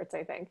black shirts,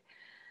 I think.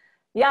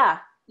 Yeah.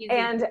 Easy.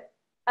 And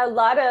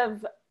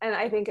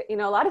I think, you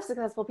know, a lot of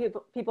successful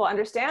people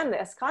understand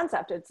this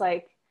concept. It's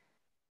like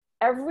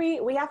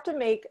we have to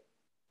make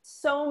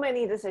so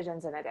many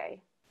decisions in a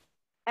day.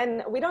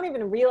 And we don't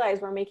even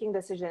realize we're making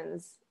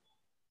decisions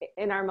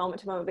in our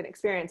moment to moment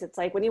experience. It's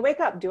like when you wake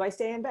up, do I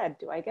stay in bed?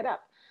 Do I get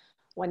up?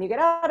 When you get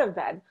out of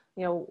bed,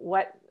 you know,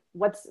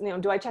 what's, you know,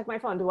 do I check my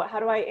phone? How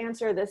do I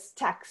answer this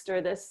text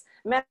or this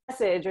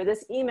message or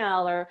this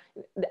email? Or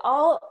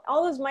all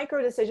those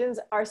micro decisions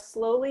are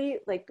slowly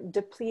like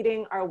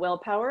depleting our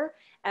willpower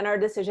and our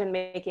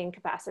decision-making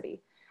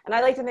capacity. And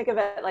I like to think of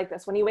it like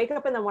this. When you wake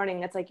up in the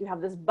morning, it's like you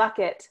have this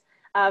bucket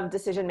of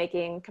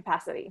decision-making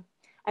capacity.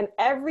 And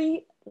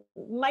every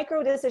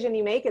micro decision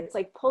you make, it's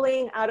like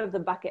pulling out of the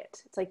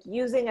bucket. It's like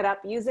using it up.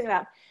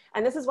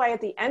 And this is why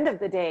at the end of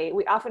the day,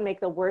 we often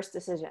make the worst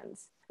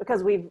decisions,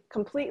 because we've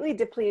completely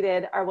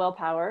depleted our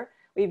willpower.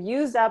 We've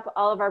used up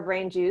all of our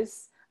brain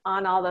juice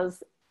on all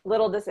those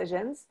little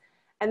decisions.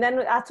 And then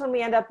that's when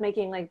we end up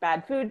making like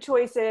bad food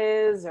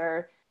choices,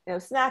 or, you know,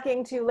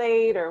 snacking too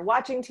late, or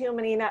watching too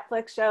many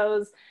Netflix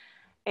shows.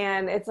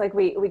 And it's like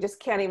we just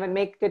can't even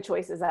make good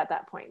choices at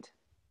that point.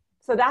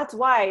 So that's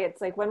why it's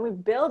like when we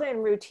build in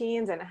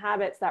routines and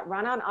habits that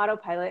run on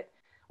autopilot,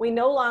 we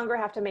no longer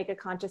have to make a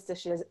conscious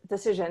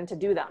decision to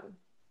do them.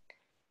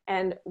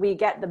 And we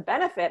get the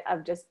benefit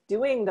of just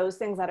doing those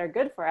things that are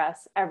good for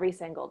us every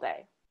single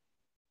day.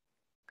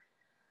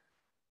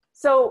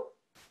 So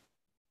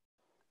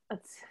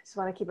just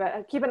want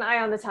to keep an eye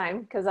on the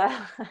time, because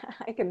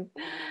I can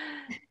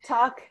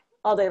talk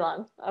all day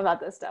long about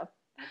this stuff.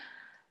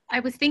 I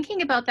was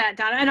thinking about that,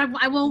 Donna, and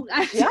I won't.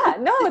 Yeah,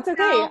 no, it's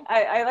okay.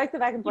 I like the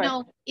back and forth. You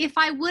know, if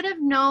I would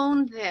have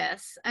known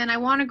this, and I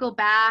want to go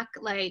back,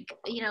 like,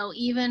 you know,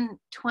 even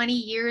 20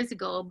 years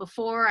ago,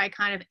 before I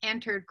kind of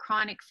entered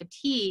chronic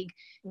fatigue,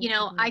 you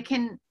know, I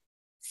can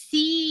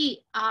see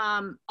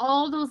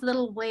all those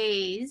little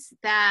ways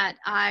that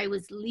I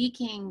was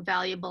leaking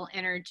valuable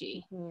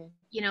energy.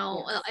 You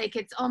know, like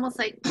it's almost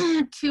like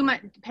too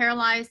much,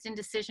 paralyzed in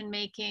decision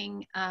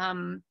making.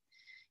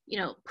 You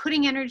know,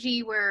 putting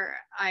energy where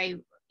it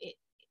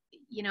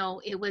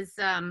was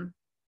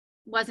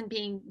wasn't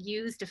being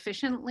used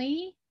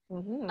efficiently.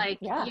 Like,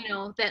 you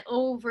know, that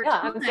over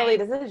time, on silly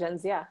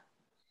decisions,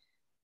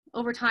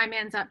 over time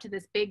ends up to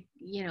this big,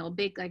 you know,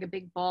 like a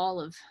big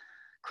ball of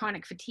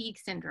chronic fatigue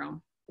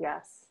syndrome.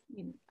 Yes,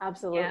 You know,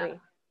 absolutely.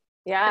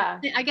 Yeah.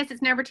 I guess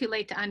it's never too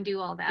late to undo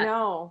all that.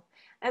 No.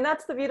 And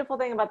that's the beautiful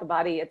thing about the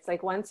body. It's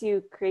like once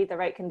you create the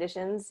right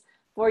conditions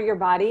for your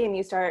body and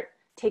you start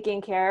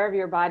taking care of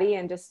your body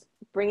and just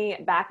bringing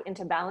it back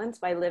into balance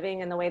by living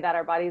in the way that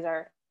our bodies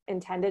are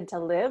intended to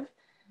live.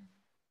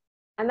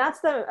 And that's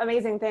the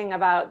amazing thing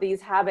about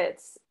these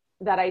habits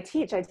that I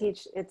teach.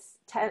 It's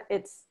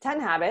 10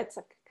 habits.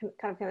 I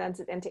kind of condense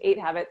it into 8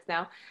 habits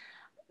now.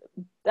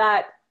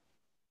 That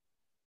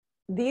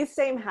these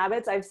same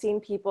habits, I've seen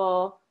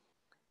people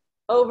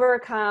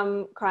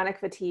overcome chronic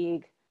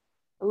fatigue,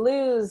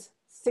 lose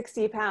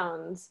 60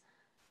 pounds,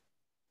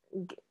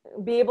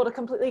 be able to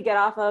completely get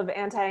off of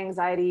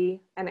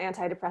anti-anxiety and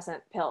antidepressant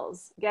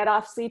pills, get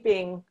off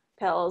sleeping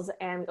pills,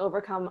 and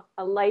overcome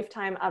a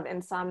lifetime of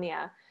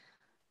insomnia,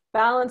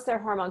 balance their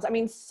hormones. I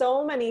mean,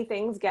 so many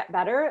things get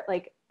better,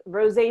 like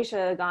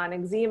rosacea gone,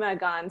 eczema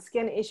gone,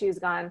 skin issues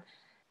gone,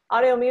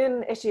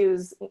 autoimmune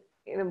issues,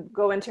 you know,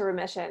 go into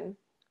remission,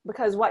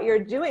 because what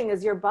you're doing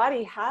is your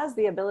body has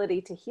the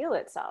ability to heal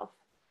itself.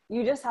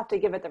 You just have to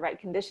give it the right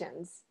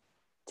conditions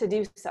to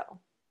do so.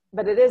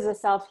 But it is a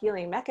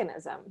self-healing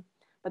mechanism.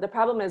 But the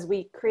problem is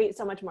we create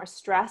so much more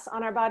stress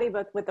on our body,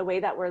 but with the way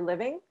that we're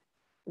living,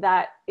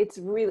 that it's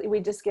really, we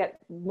just get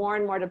more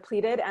and more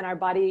depleted and our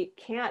body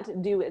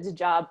can't do its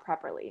job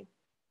properly.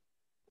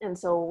 And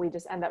so we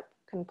just end up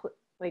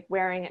like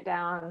wearing it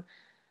down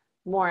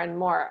more and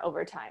more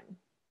over time.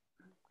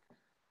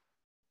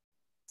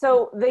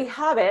 So the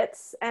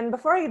habits, and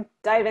before I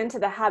dive into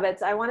the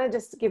habits, I want to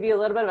just give you a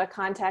little bit of a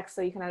context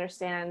so you can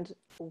understand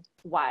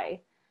why.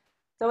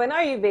 So in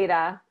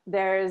Ayurveda,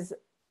 there's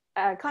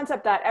a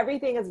concept that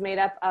everything is made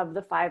up of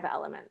the 5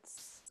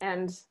 elements.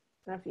 And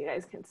I don't know if you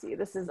guys can see,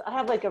 I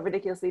have like a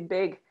ridiculously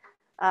big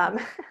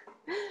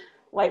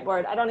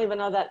whiteboard. I don't even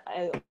know that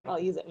I'll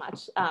use it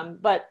much.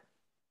 But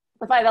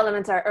the 5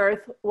 elements are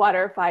earth,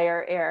 water,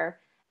 fire, air,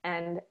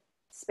 and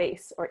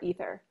space or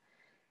ether.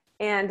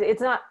 And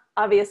it's not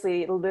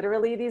obviously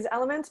literally these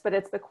elements, but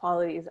it's the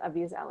qualities of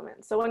these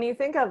elements. So when you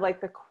think of like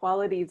the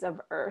qualities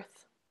of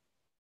earth,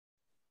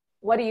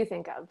 what do you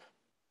think of?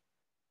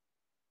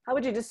 How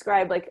would you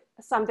describe like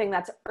something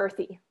that's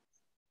earthy,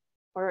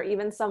 or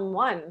even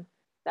someone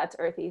that's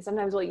earthy?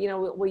 Sometimes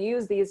we'll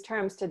use these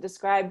terms to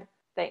describe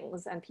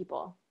things and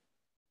people.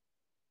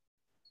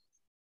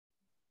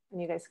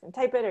 And you guys can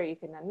type it or you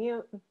can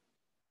unmute.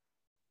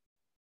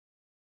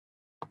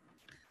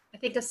 I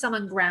think of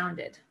someone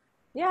grounded.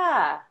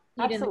 Yeah,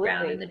 Feet in the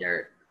ground, absolutely. in the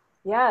dirt.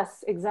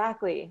 Yes,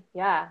 exactly.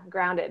 Yeah,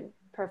 grounded.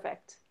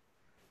 Perfect.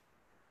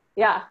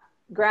 Yeah,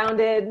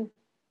 grounded.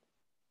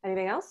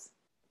 Anything else?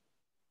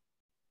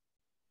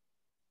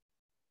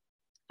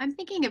 I'm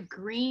thinking of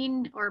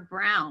green or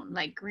brown,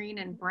 like green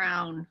and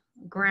brown,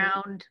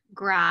 ground,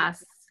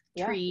 grass,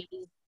 Yeah. trees.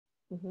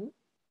 Mm-hmm.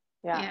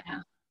 Yeah.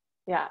 Yeah.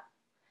 Yeah.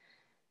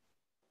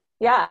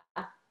 Yeah.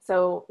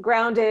 So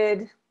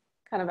grounded,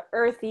 kind of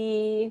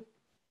earthy.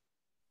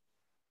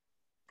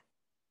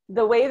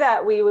 The way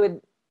that we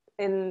would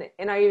in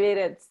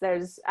Ayurveda,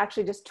 there's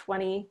actually just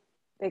 20,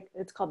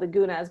 it's called the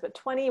gunas, but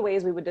 20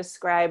 ways we would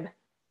describe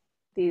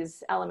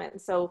these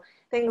elements. So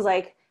things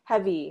like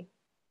heavy,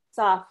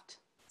 soft,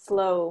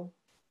 slow,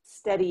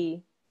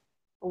 steady,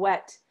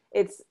 wet.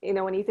 It's, you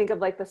know, when you think of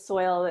like the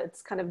soil,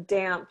 it's kind of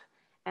damp,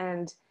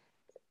 and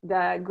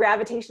the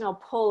gravitational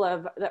pull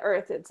of the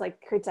earth, it's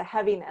like creates a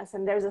heaviness,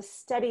 and there's a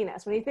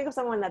steadiness. When you think of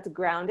someone that's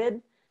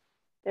grounded,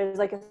 there's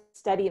like a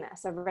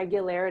steadiness, a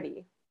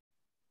regularity.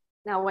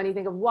 Now, when you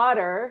think of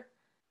water,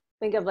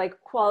 think of like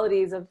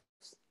qualities of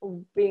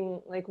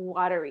being like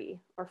watery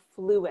or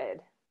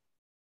fluid.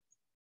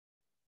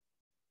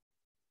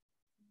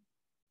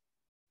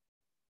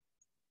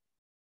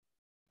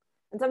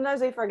 And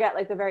sometimes we forget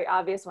like the very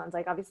obvious ones.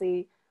 Like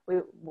obviously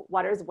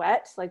water is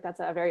wet, like that's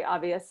a very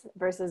obvious,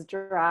 versus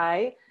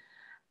dry.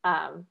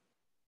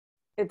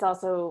 It's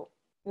also,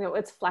 you know,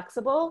 it's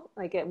flexible.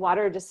 Like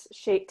water just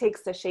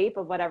takes the shape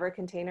of whatever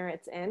container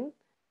it's in.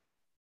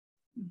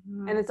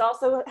 Mm-hmm. And it's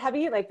also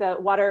heavy, like the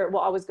water will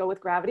always go with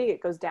gravity, it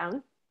goes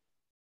down.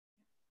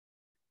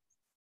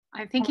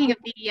 I'm thinking of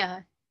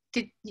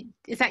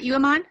is that you,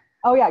 Aman?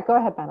 Oh yeah, go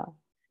ahead, Benna.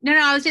 No,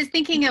 I was just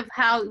thinking of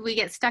how we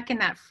get stuck in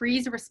that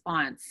freeze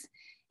response.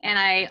 And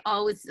I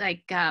always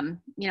like,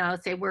 you know,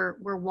 say we're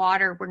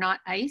water, we're not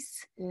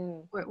ice.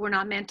 We're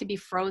not meant to be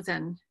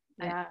frozen.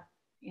 Yeah.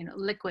 You know,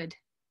 liquid.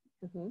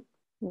 Mm-hmm.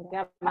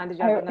 Yeah. Aman, did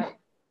you have that?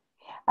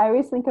 I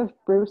always think of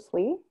Bruce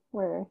Lee,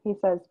 where he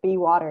says, be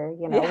water,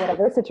 you know,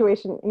 whatever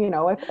situation, you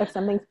know, if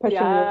something's pushing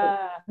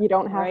you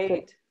don't have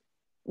to,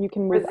 you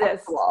can move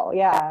resist. The wall.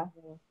 Yeah.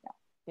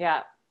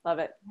 Yeah. Love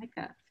it. I like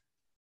that.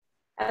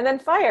 And then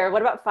fire,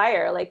 what about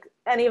fire? Like,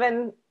 and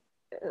even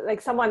like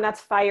someone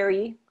that's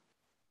fiery.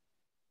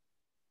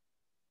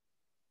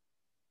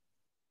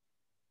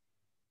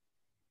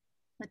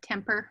 The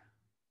temper.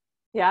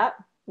 Yeah.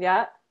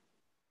 Yeah.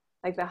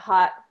 Like the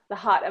hot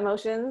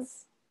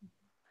emotions.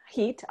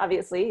 Heat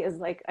obviously is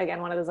like,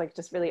 again, one of those like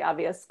just really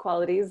obvious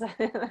qualities.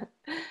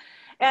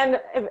 and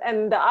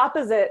the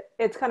opposite,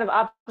 it's kind of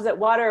opposite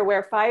water,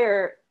 where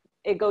fire,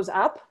 it goes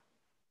up.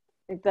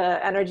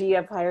 The energy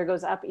of fire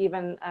goes up.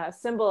 Even a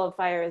symbol of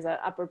fire is an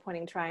upward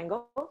pointing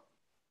triangle.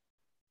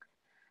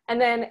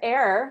 And then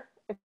air,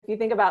 if you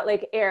think about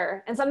like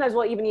air, and sometimes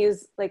we'll even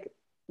use like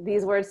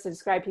these words to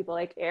describe people,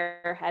 like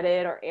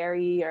airheaded or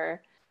airy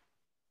or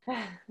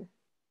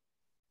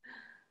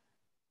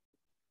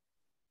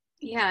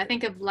yeah, I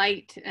think of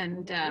light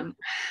and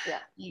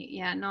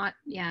not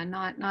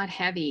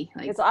heavy.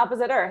 Like, it's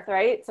opposite earth,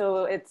 right?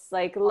 So it's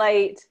like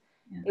light,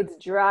 it's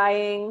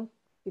drying.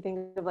 You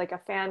think of like a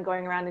fan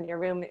going around in your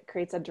room, it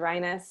creates a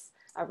dryness,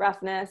 a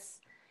roughness.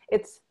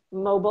 It's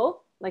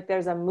mobile, like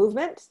there's a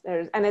movement,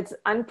 and it's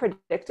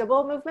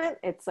unpredictable movement.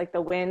 It's like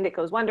the wind, it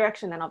goes one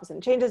direction, then all of a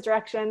sudden changes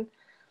direction.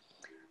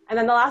 And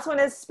then the last one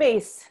is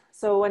space.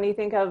 So when you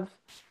think of,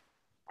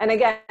 and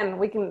again,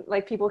 we can,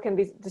 like, people can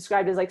be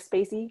described as like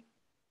spacey.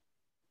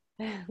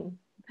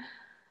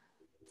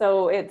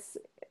 So it's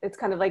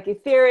kind of like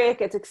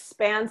etheric, it's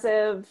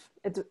expansive,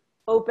 it's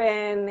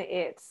open,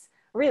 it's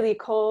really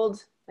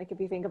cold, like if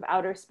you think of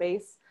outer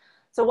space.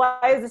 So why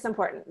is this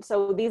important?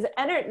 So these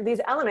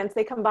elements,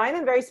 they combine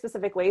in very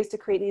specific ways to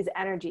create these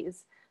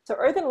energies. So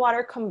earth and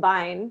water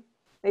combine,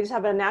 they just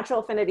have a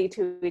natural affinity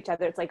to each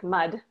other. It's like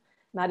mud.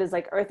 Mud is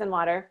like earth and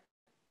water.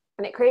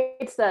 And it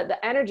creates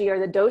the energy or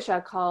the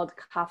dosha called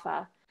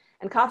kapha.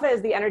 And kapha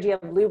is the energy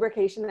of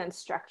lubrication and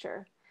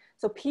structure.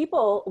 So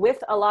people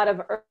with a lot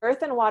of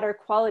earth and water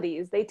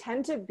qualities, they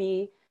tend to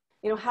be,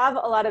 you know, have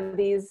a lot of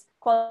these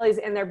qualities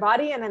in their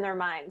body and in their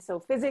mind. So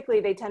physically,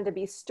 they tend to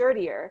be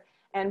sturdier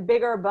and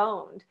bigger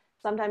boned,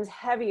 sometimes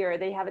heavier.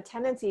 They have a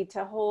tendency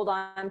to hold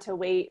on to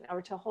weight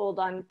or to hold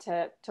on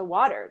to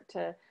water,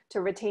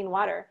 to retain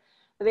water.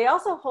 But they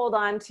also hold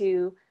on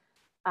to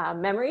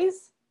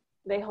memories.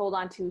 They hold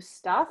on to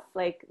stuff,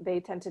 like they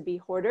tend to be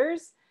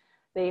hoarders.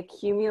 They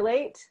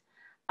accumulate.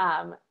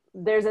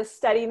 There's a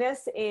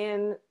steadiness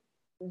in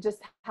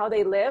just how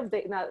they live.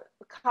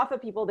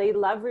 Kapha people, they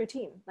love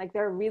routine. Like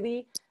they're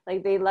really,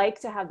 like they like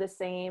to have the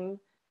same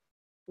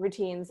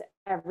routines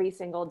every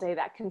single day,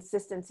 that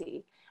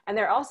consistency. And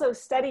they're also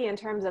steady in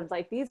terms of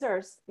like, these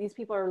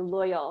people are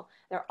loyal.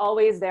 They're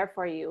always there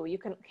for you. You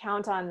can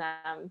count on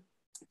them.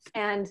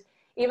 And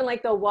even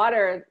like the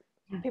water,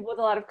 people with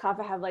a lot of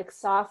kapha have like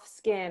soft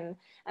skin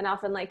and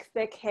often like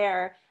thick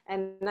hair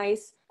and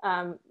nice,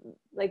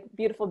 like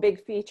beautiful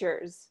big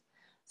features.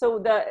 So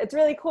it's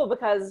really cool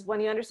because when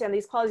you understand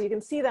these qualities, you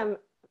can see them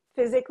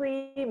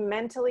physically,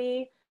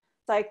 mentally,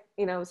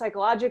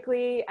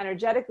 psychologically,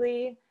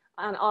 energetically,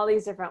 on all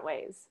these different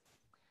ways.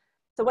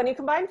 So when you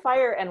combine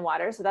fire and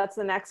water, so that's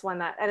the next one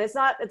that, and it's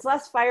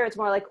less fire, it's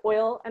more like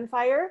oil and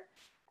fire.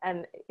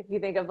 And if you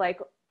think of like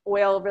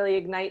oil really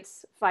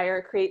ignites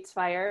fire, creates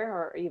fire,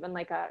 or even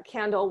like a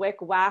candle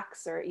wick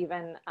wax, or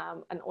even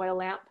an oil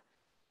lamp,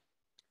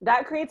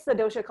 that creates the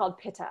dosha called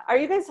pitta.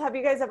 Have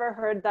you guys ever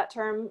heard that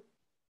term,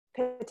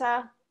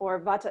 pitta or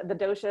vata, the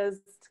doshas,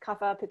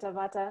 kapha, pitta,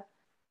 vata?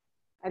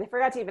 I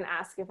forgot to even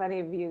ask if any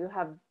of you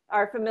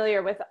are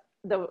familiar with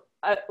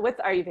with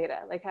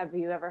Ayurveda. Like, have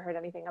you ever heard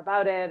anything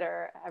about it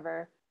or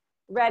ever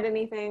read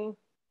anything?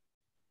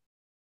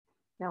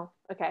 No?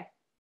 Okay,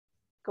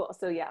 cool.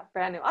 So yeah,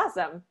 brand new,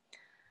 awesome.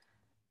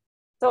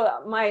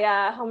 So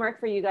my homework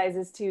for you guys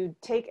is to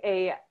take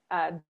a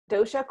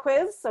dosha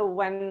quiz. So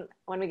when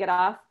we get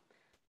off,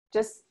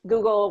 just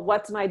Google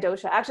what's my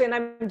dosha. Actually, and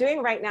I'm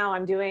doing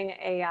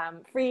a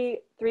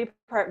free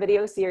 3-part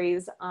video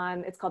series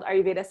on, it's called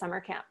Ayurveda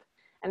Summer Camp.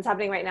 And it's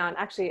happening right now. And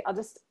actually,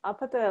 I'll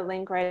put the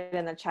link right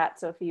in the chat.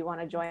 So if you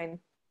want to join,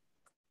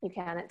 you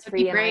can. It's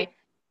free. That'd be great.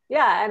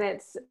 And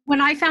it's, when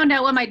I found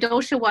out what my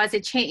dosha was,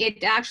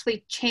 it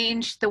actually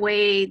changed the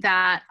way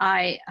that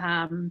I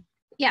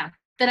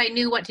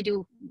knew what to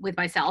do with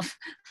myself.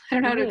 I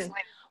don't know how to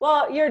explain.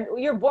 Well,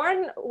 you're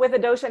born with a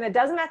dosha, and it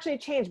doesn't actually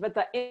change, but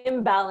the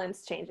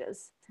imbalance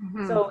changes.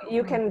 Mm-hmm. So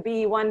you can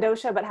be one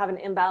dosha but have an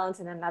imbalance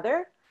in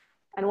another.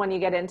 And when you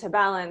get into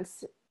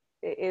balance,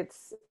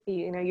 it's,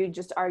 you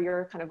just are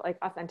your kind of like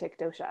authentic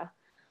dosha.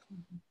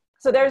 Mm-hmm.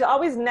 So there's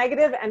always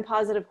negative and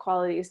positive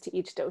qualities to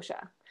each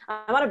dosha.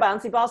 I'm on a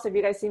bouncy ball, so if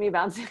you guys see me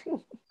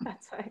bouncing,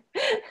 that's fine.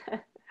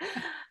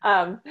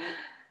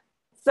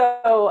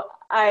 So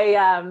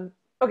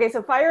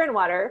fire and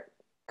water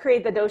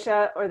create the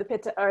dosha, or the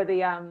pitta, or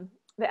the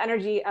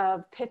energy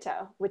of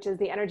pitta, which is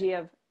the energy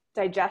of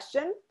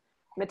digestion,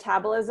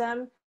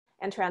 metabolism,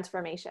 and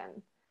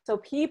transformation. So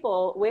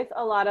people with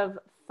a lot of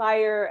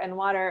fire and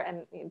water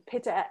and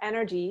pitta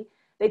energy,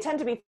 they tend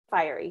to be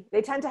fiery.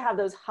 They tend to have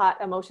those hot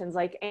emotions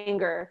like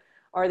anger,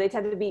 or they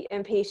tend to be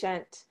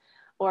impatient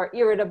or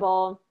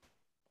irritable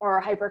or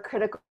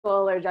hypercritical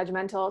or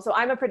judgmental. So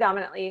I'm a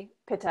predominantly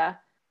pitta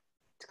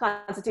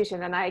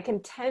constitution, and I can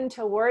tend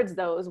towards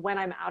those when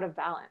I'm out of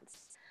balance.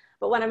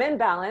 But when I'm in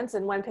balance,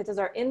 and when pittas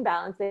are in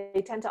balance,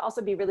 they tend to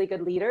also be really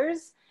good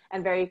leaders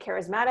and very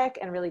charismatic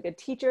and really good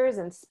teachers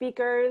and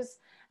speakers.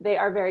 They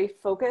are very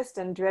focused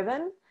and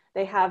driven.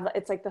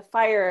 It's like the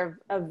fire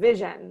of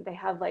vision. They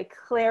have like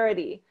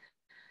clarity,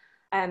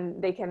 and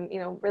they can,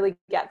 really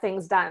get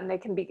things done. They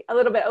can be a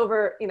little bit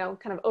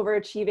kind of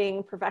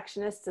overachieving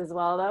perfectionists as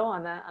well, though,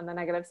 on the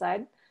negative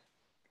side.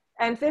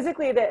 And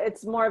physically,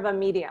 it's more of a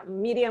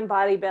medium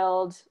body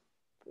build,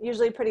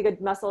 usually pretty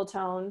good muscle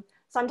tone.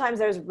 Sometimes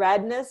there's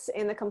redness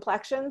in the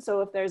complexion.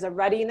 So if there's a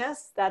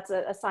ruddiness, that's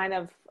a sign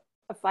of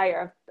a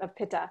fire, of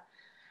pitta.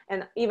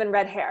 And even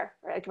red hair,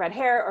 like red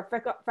hair or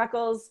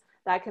freckles,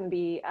 that can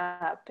be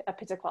a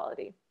pitta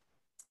quality.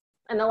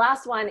 And the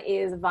last one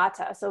is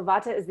vata. So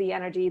vata is the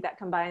energy that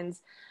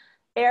combines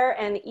air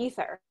and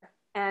ether.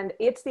 And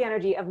it's the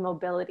energy of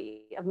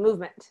mobility, of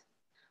movement.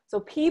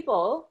 So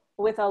people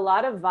with a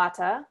lot of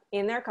vata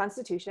in their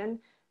constitution,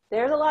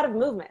 there's a lot of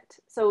movement.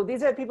 So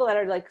these are people that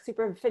are like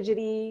super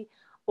fidgety,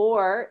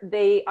 or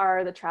they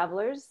are the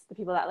travelers, the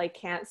people that like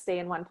can't stay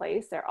in one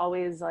place. They're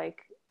always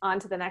like on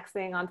to the next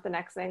thing, on to the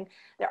next thing.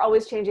 They're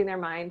always changing their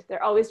mind.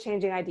 They're always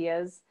changing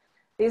ideas.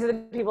 These are the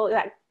people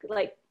that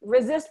like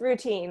resist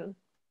routine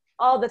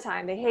all the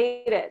time. They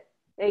hate it.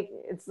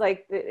 It's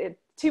like,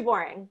 it's too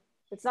boring.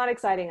 It's not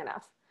exciting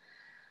enough.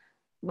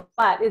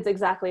 But it's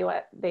exactly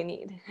what they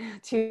need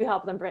to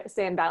help them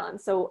stay in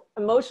balance. So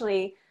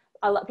emotionally,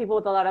 people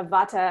with a lot of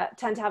vata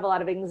tend to have a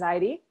lot of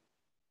anxiety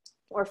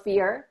or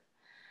fear,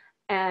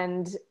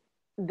 and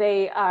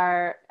they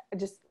are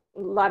just a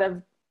lot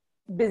of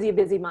busy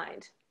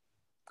mind.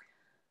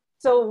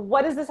 So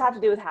what does this have to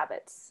do with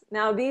habits?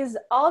 Now,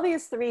 all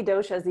these 3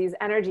 doshas, these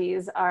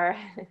energies are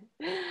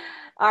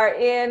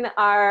in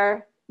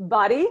our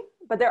body,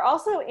 but they're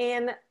also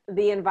in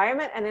the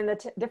environment and in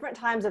the different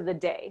times of the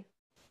day.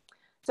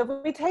 So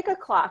if we take a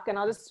clock, and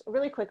I'll just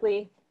really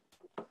quickly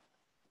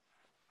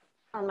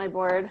on my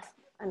board,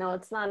 I know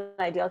it's not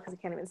ideal because you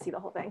can't even see the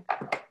whole thing.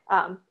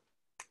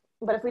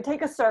 But if we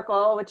take a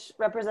circle, which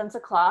represents a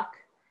clock,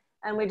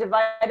 and we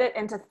divide it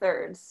into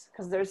thirds,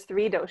 because there's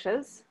 3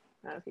 doshas.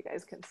 I don't know if you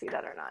guys can see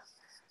that or not.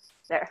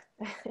 There.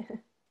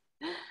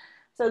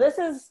 So this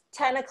is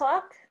 10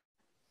 o'clock,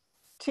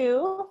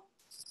 2,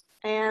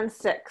 and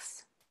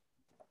 6.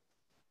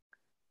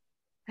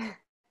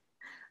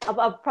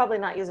 I'll probably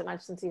not use it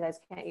much since you guys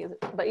can't use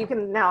it, but you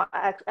can now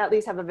at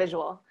least have a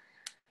visual.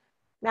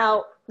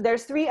 Now,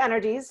 there's 3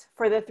 energies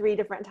for the 3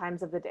 different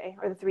times of the day,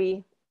 or the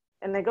 3,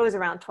 and it goes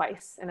around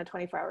twice in a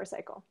 24-hour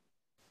cycle.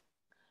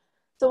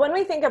 So when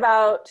we think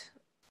about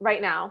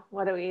right now,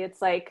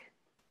 it's like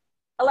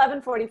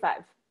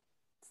 11:45.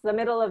 It's the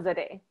middle of the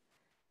day.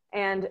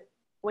 And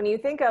when you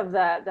think of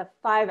the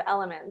 5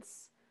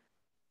 elements,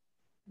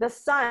 the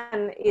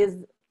sun is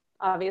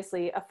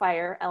obviously a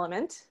fire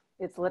element.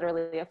 It's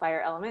literally a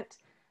fire element.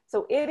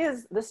 So it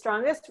is the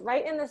strongest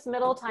right in this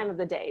middle time of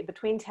the day,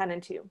 between 10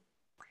 and 2.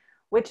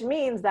 which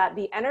means that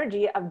the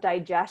energy of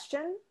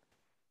digestion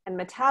and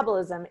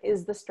metabolism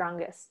is the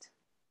strongest.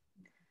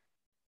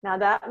 Now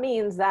that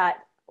means that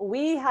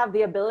we have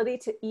the ability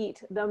to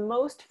eat the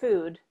most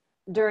food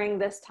during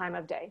this time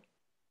of day.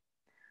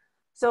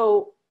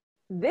 So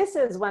this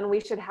is when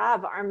we should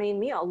have our main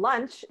meal.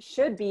 Lunch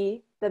should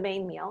be the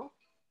main meal.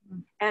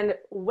 And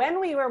when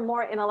we were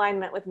more in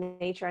alignment with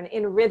nature and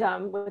in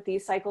rhythm with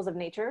these cycles of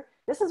nature,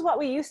 this is what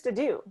we used to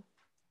do.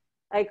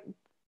 Like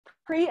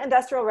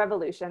pre-industrial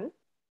revolution,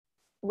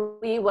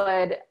 we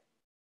would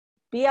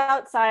be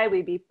outside,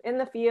 we'd be in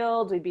the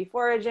fields, we'd be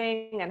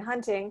foraging and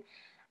hunting,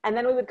 and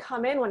then we would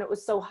come in when it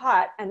was so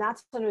hot, and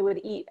that's when we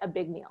would eat a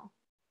big meal.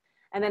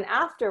 And then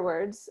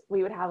afterwards,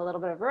 we would have a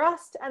little bit of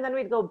rest, and then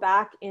we'd go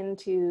back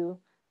into,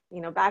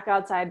 back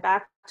outside,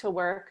 back to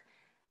work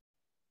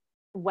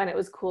when it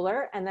was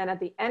cooler. And then at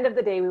the end of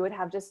the day, we would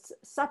have just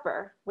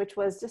supper, which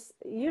was just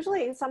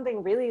usually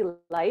something really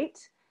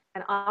light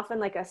and often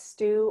like a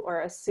stew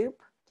or a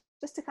soup,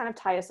 just to kind of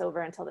tie us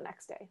over until the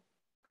next day.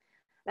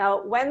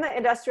 Now, when the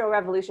Industrial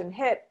Revolution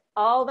hit,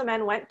 all the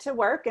men went to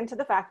work into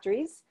the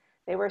factories.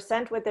 They were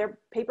sent with their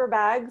paper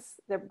bags,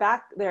 their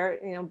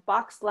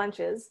boxed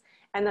lunches,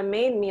 and the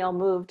main meal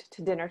moved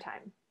to dinner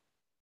time.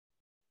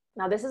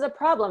 Now, this is a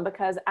problem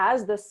because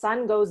as the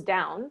sun goes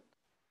down,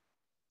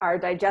 our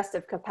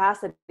digestive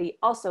capacity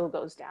also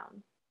goes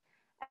down.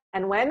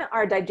 And when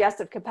our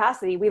digestive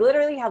capacity, we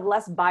literally have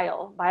less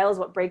bile. Bile is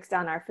what breaks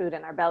down our food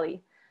in our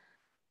belly.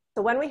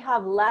 So when we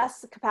have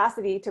less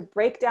capacity to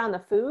break down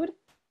the food,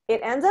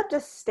 it ends up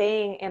just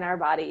staying in our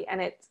body,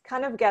 and it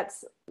kind of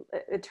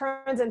it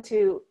turns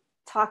into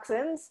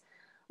toxins,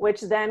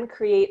 which then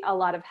create a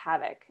lot of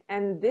havoc.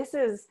 And this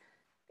is,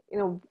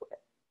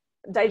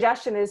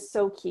 digestion is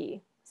so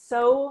key,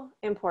 so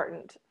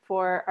important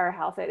for our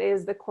health. It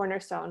is the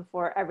cornerstone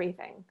for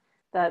everything,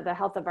 the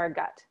health of our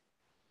gut.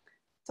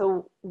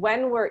 So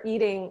when we're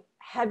eating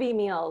heavy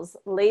meals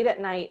late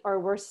at night, or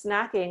we're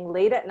snacking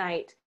late at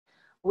night,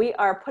 we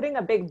are putting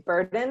a big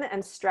burden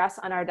and stress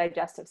on our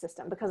digestive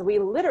system, because we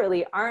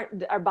literally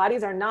our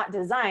bodies are not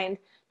designed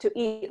to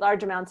eat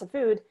large amounts of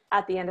food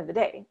at the end of the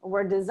day.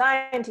 We're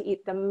designed to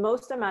eat the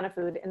most amount of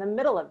food in the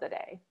middle of the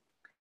day.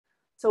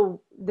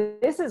 So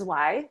this is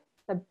why,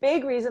 the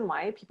big reason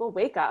why people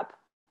wake up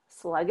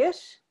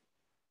sluggish,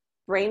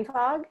 brain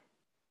fog,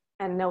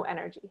 and no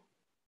energy.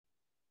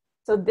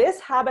 So this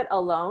habit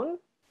alone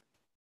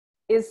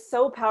is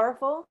so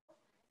powerful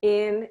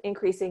in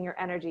increasing your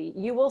energy.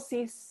 You will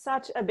see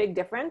such a big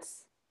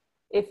difference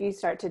if you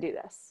start to do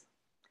this.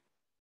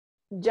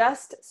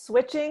 Just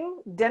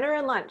switching dinner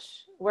and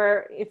lunch,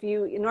 where if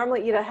you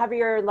normally eat a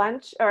heavier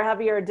lunch or a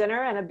heavier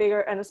dinner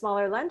and a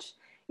smaller lunch,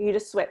 you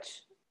just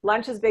switch.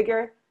 Lunch is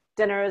bigger,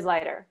 dinner is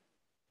lighter.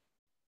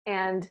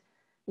 And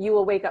you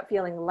will wake up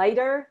feeling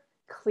lighter,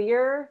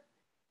 clearer,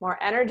 more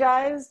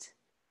energized,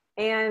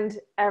 and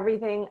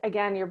everything,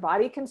 again, your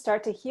body can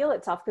start to heal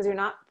itself because you're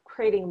not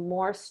creating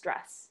more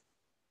stress.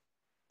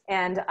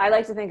 And I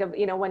like to think of,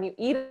 when you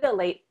eat a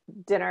late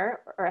dinner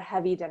or a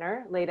heavy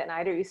dinner late at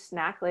night, or you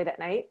snack late at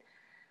night,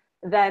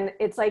 then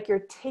it's like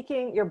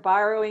you're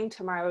borrowing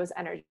tomorrow's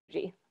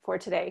energy for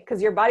today,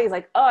 because your body's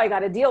like, oh, I got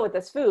to deal with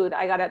this food.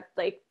 I got to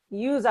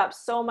use up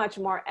so much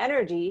more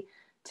energy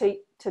to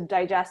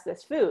digest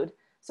this food.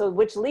 So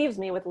which leaves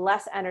me with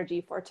less energy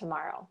for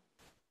tomorrow.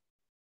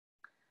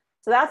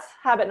 So that's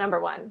habit number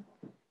one.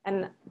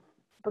 And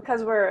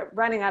because we're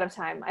running out of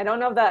time, I don't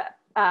know that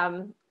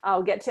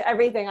I'll get to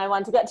everything I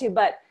want to get to,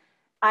 but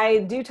I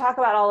do talk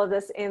about all of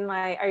this in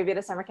my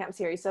Ayurveda Summer Camp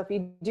series. So if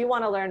you do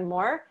want to learn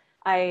more,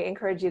 I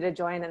encourage you to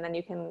join, and then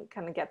you can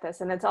kind of get this.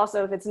 And it's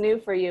also, if it's new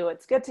for you,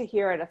 it's good to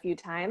hear it a few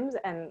times,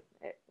 and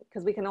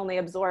because we can only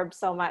absorb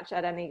so much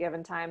at any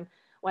given time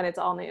when it's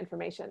all new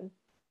information.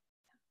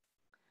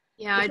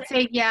 Yeah, I'd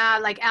say,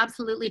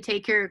 absolutely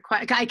take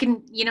I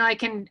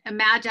can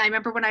imagine. I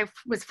remember when I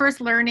was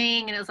first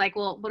learning, and it was like,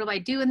 well, what do I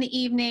do in the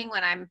evening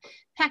when I'm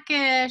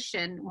peckish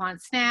and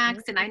want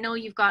snacks? And I know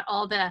you've got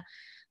all the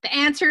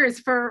answers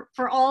for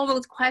all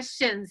those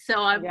questions.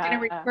 So I'm going to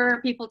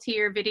refer people to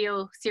your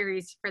video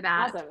series for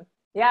that. Awesome.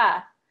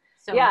 Yeah.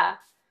 So yeah,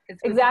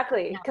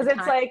 exactly. Because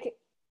it's like,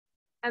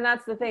 and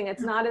that's the thing.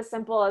 It's not as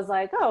simple as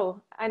like, oh,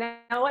 I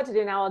know what to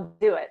do now, I'll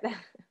do it.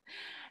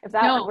 If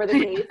that were the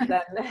case,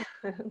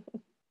 then,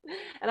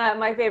 and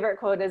my favorite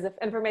quote is, if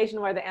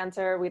information were the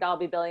answer, we'd all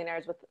be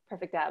billionaires with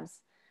perfect abs.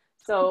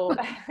 So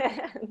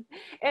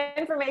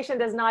information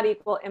does not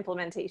equal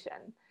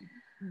implementation.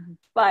 Mm-hmm.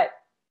 But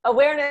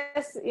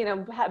awareness,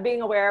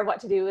 being aware of what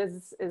to do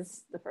is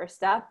the first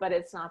step, but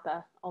it's not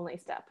the only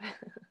step.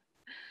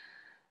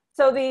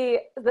 So the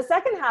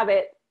second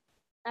habit,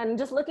 and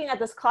just looking at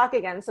this clock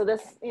again, so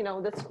this,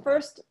 this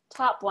first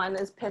top one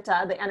is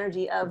pitta, the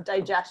energy of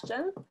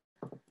digestion.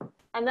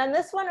 And then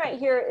this one right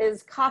here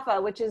is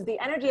kapha, which is the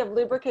energy of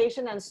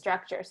lubrication and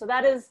structure. So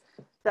that is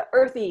the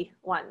earthy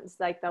ones,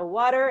 like the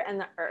water and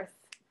the earth.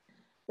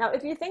 Now,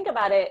 if you think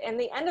about it, in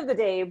the end of the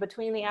day,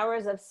 between the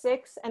hours of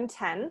 6 and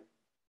 10,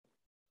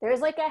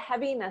 there's like a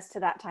heaviness to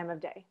that time of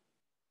day.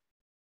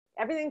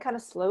 Everything kind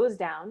of slows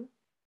down,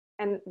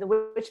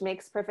 which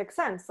makes perfect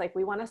sense. Like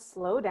we want to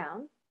slow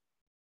down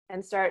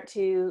and start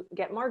to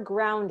get more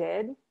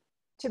grounded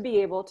to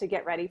be able to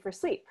get ready for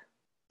sleep,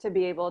 to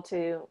be able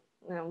to,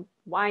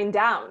 wind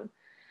down.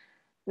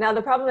 Now,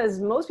 the problem is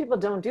most people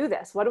don't do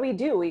this. What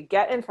do? We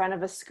get in front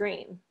of a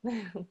screen.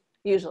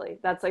 Usually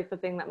that's like the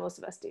thing that most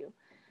of us do.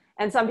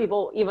 And some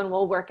people even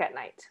will work at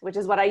night, which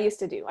is what I used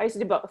to do. I used to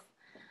do both.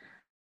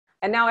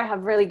 And now I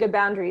have really good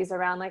boundaries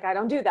around, like, I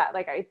don't do that.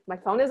 Like my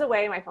phone is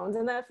away, my phone's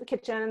in the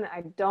kitchen.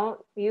 I don't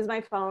use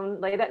my phone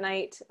late at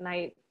night. And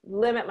I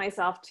limit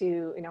myself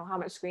to, how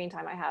much screen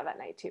time I have at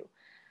night too.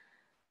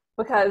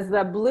 Because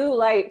the blue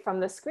light from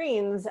the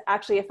screens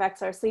actually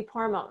affects our sleep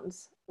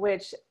hormones,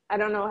 which I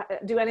don't know,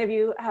 do any of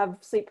you have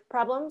sleep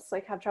problems,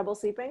 like have trouble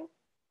sleeping?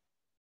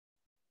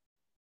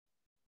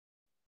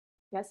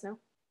 Yes, no,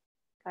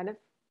 kind of?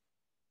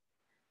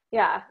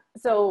 Yeah,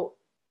 so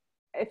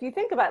if you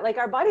think about it, like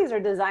our bodies are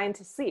designed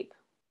to sleep.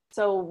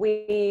 So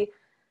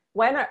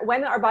when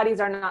our bodies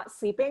are not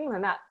sleeping,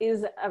 then that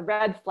is a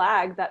red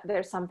flag that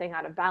there's something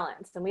out of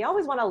balance. And we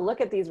always want to look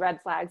at these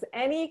red flags.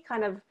 Any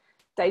kind of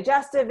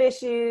digestive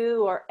issue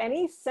or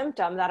any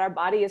symptom that our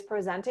body is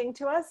presenting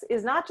to us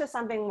is not just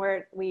something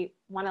where we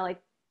want to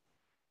like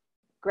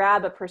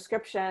grab a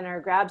prescription or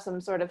grab some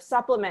sort of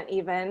supplement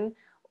even,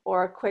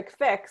 or a quick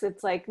fix.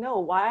 It's like, no,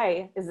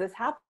 why is this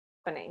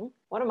happening?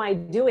 What am I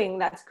doing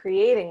that's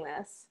creating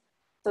this?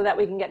 So that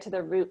we can get to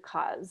the root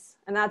cause.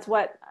 And that's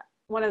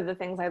one of the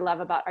things I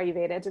love about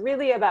Ayurveda. It's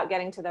really about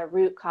getting to the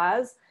root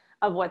cause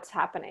of what's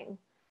happening.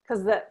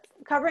 Because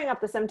covering up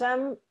the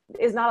symptom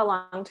is not a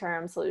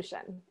long-term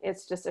solution.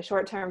 It's just a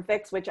short-term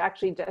fix, which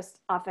actually just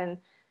often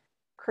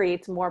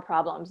creates more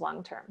problems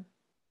long-term.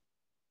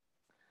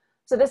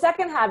 So the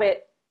second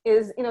habit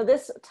is,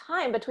 this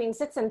time between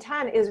 6 and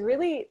 10 is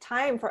really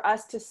time for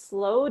us to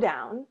slow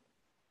down,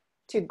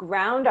 to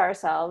ground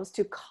ourselves,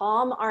 to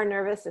calm our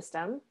nervous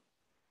system,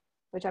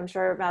 which I'm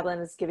sure Madeline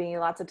is giving you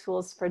lots of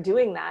tools for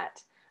doing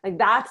that. Like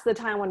that's the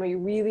time when we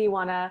really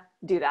want to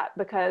do that,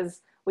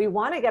 because we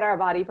want to get our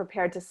body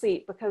prepared to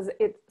sleep, because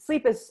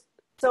sleep is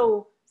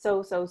so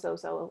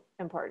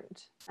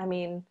important. I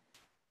mean,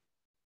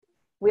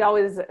 we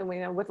always,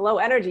 with low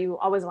energy, you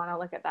always want to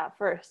look at that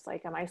first.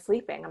 Like, am I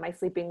sleeping? Am I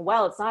sleeping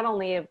well? It's not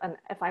only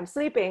if I'm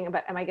sleeping,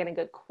 but am I getting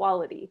good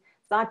quality?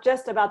 It's not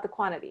just about the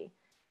quantity.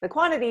 The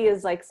quantity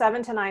is like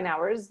 7 to 9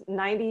 hours.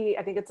 I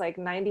think it's like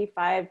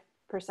 95%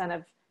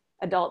 of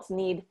adults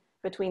need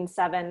between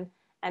 7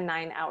 and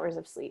 9 hours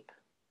of sleep.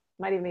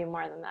 Might even be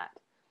more than that.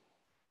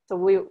 So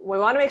we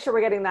want to make sure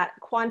we're getting that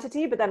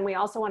quantity, but then we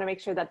also want to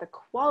make sure that the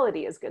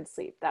quality is good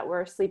sleep, that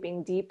we're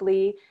sleeping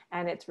deeply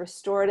and it's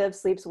restorative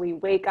sleep, so we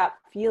wake up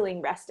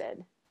feeling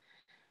rested.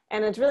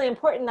 And it's really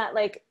important that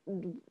like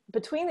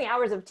between the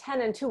hours of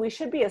 10 and 2, we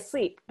should be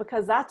asleep,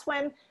 because that's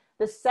when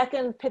the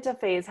second pitta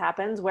phase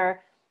happens,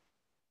 where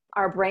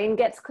our brain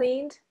gets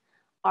cleaned,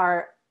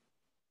 our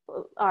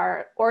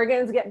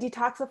organs get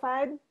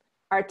detoxified,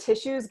 our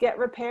tissues get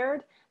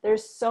repaired.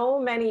 There's so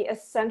many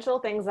essential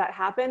things that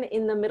happen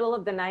in the middle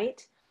of the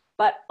night,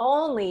 but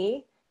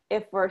only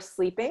if we're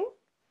sleeping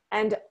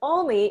and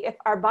only if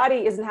our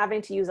body isn't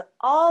having to use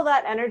all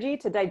that energy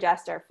to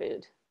digest our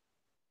food.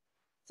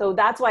 So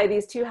that's why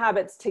these two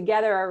habits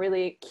together are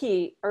really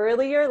key.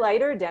 Earlier,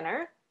 lighter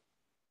dinner.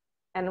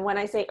 And when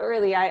I say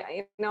early,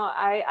 I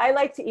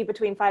like to eat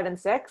between 5 and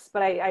 6,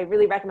 but I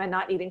really recommend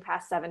not eating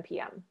past 7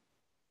 p.m.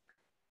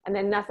 And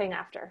then nothing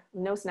after,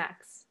 no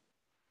snacks.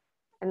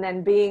 And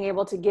then being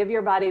able to give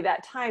your body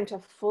that time to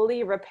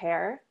fully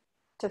repair,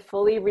 to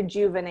fully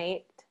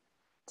rejuvenate,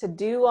 to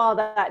do all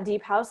that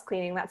deep house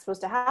cleaning that's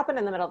supposed to happen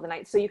in the middle of the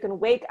night, so you can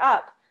wake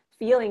up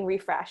feeling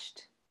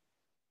refreshed.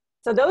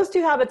 So those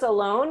two habits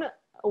alone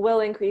will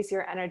increase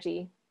your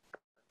energy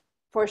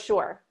for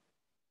sure.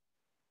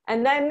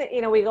 And then,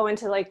 we go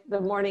into like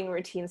the morning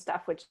routine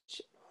stuff, which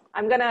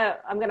I'm gonna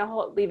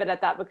leave it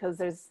at that because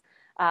there's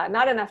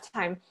not enough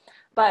time.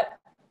 But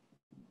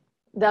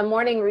the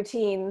morning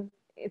routine,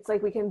 it's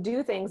like we can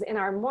do things in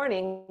our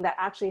morning that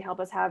actually help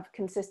us have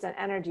consistent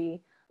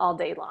energy all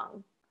day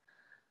long.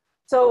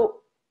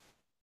 So,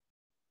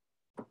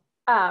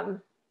 what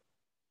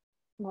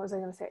was I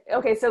going to say?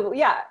 Okay, so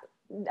yeah,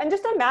 and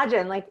just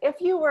imagine, like, if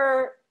you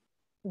were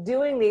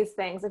doing these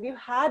things, if you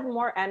had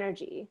more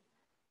energy,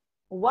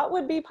 what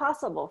would be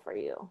possible for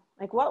you?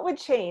 Like, what would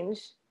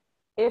change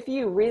if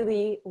you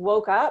really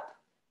woke up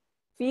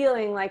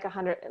feeling like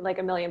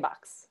 $1 million?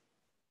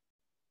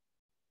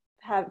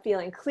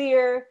 Feeling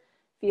clear,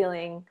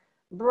 feeling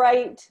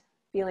bright,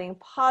 feeling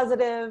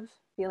positive,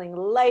 feeling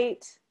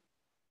light,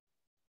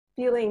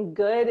 feeling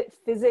good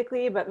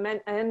physically, but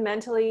and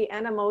mentally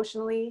and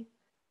emotionally.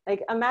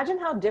 Like, imagine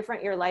how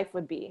different your life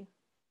would be.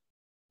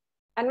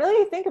 And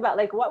really think about,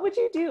 like, what would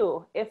you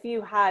do if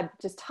you had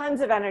just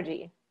tons of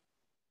energy?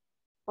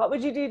 What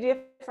would you do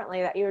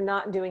differently that you're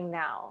not doing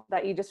now,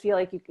 that you just feel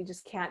like you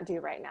just can't do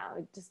right now?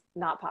 It's just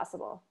not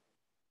possible.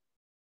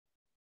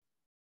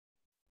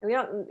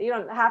 You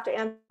don't have to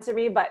answer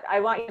me, but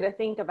I want you to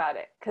think about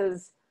it,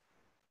 because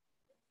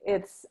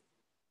it's,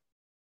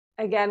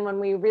 again, when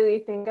we really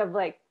think of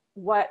like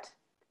what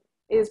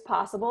is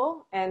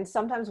possible. And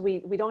sometimes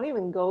we don't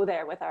even go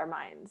there with our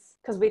minds,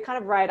 because we kind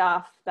of write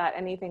off that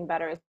anything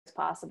better is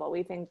possible.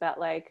 We think that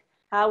like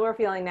how we're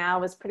feeling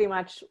now is pretty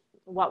much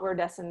what we're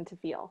destined to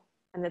feel.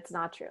 And it's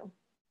not true.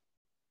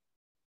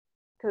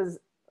 Because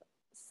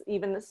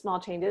even the small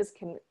changes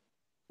can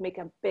make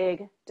a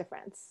big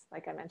difference,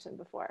 like I mentioned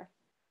before.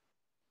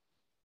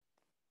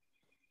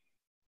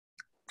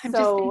 I'm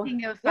just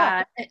thinking of,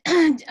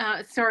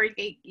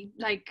 sorry,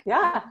 like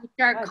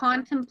start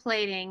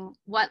contemplating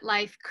what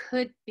life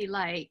could be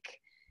like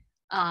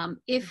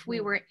if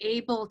we were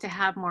able to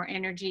have more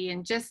energy,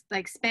 and just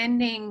like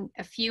spending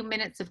a few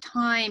minutes of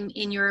time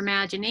in your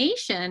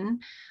imagination,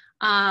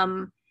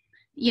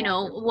 you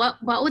know,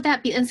 what would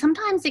that be? And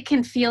sometimes it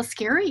can feel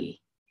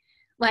scary.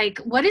 Like,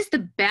 what is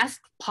the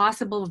best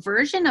possible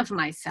version of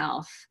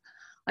myself?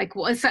 Like,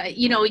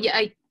 you know,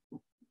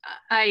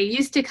 I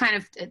used to kind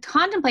of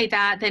contemplate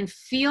that, then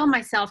feel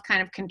myself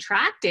kind of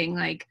contracting,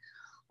 like,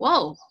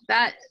 whoa,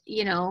 that,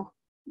 you know,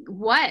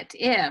 what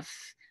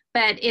if?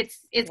 But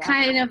it's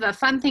kind of a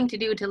fun thing to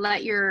do, to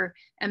let your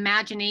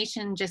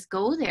imagination just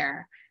go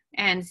there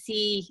and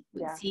see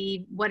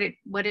what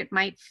it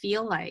might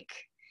feel like,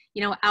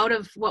 you know, out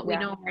of what we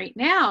know right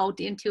now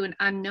into an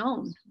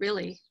unknown,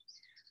 really.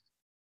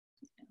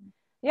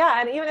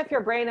 Yeah, and even if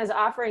your brain is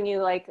offering you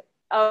like,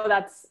 oh,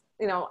 that's,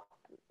 you know,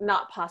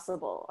 not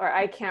possible, or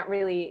I can't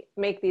really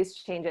make these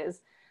changes,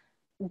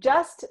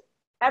 just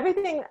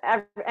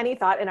any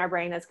thought in our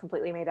brain is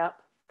completely made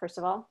up, first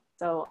of all.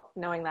 So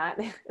knowing that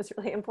is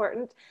really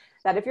important,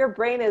 that if your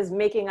brain is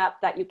making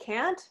up that you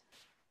can't,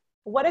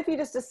 what if you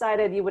just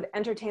decided you would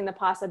entertain the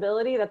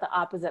possibility that the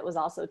opposite was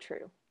also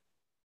true?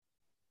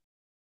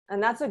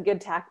 And that's a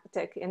good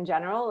tactic in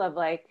general of,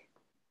 like,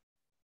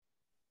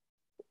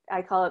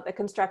 I call it the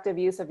constructive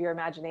use of your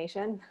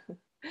imagination.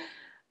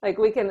 Like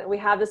we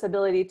have this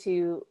ability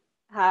to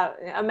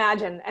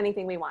imagine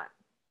anything we want.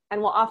 And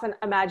we'll often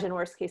imagine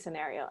worst case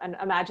scenario and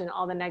imagine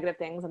all the negative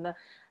things and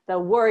the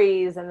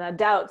worries and the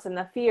doubts and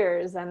the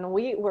fears. And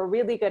we're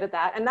really good at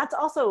that. And that's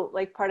also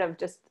like part of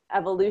just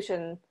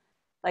evolution.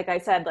 Like I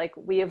said, like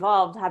we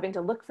evolved having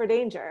to look for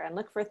danger and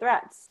look for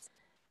threats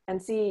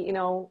and see, you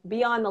know,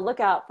 be on the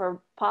lookout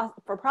for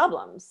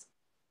problems.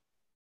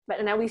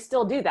 But now we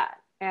still do that.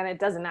 And it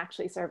doesn't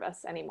actually serve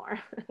us anymore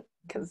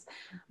because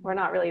we're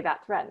not really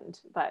that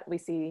threatened, but we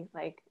see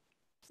like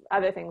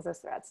other things as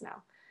threats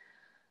now.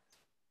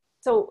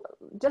 So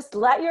just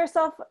let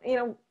yourself, you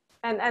know,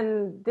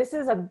 and this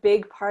is a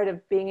big part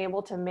of being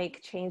able to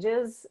make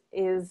changes,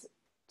 is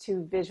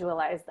to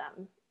visualize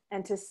them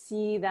and to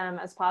see them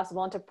as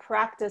possible and to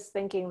practice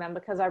thinking them,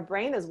 because our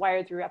brain is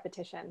wired through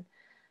repetition.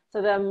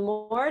 So the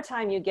more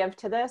time you give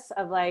to this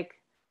of like,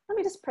 let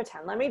me just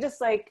pretend, let me just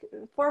like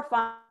for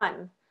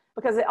fun,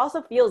 because it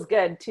also feels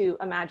good to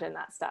imagine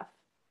that stuff.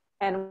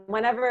 And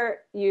whenever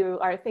you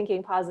are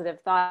thinking positive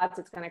thoughts,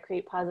 it's going to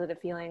create positive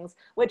feelings,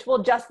 which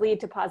will just lead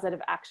to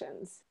positive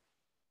actions.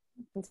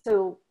 And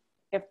so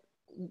if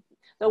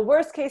the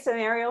worst case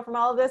scenario from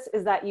all of this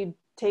is that you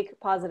take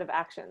positive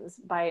actions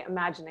by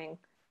imagining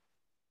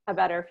a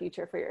better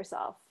future for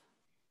yourself.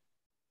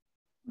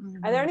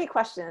 Mm-hmm. Are there any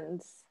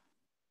questions?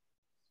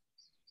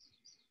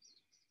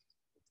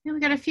 Yeah, we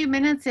got a few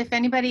minutes if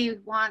anybody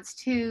wants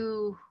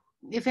to.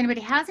 If anybody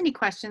has any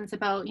questions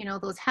about, you know,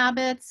 those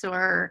habits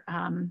or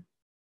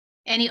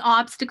any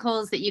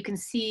obstacles that you can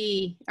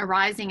see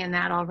arising in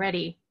that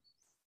already.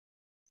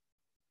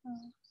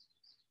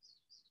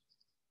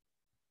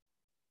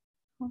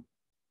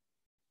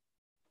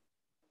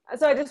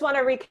 So I just want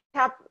to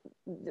recap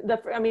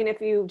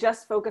if you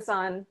just focus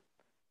on,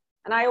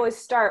 and I always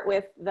start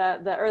with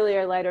the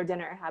earlier, lighter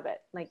dinner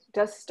habit, like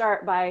just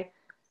start by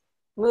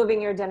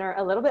moving your dinner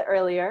a little bit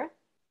earlier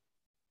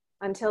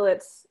until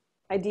it's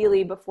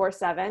ideally before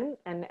 7,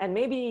 and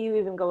maybe you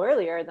even go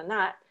earlier than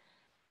that,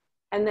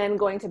 and then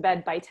going to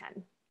bed by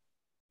 10.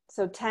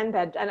 So 10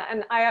 bed,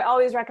 and I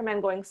always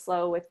recommend going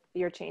slow with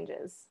your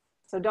changes.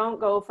 So don't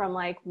go from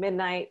like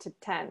midnight to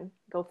 10,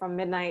 go from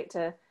midnight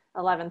to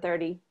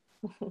 11:30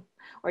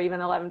 or even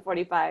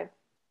 11:45.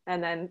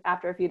 And then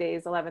after a few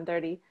days,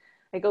 11:30,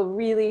 I go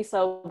really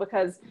slow,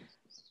 because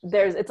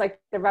it's like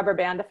the rubber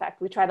band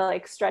effect. We try to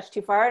like stretch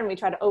too far and we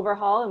try to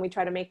overhaul and we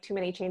try to make too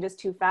many changes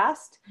too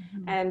fast.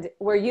 Mm-hmm. And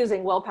we're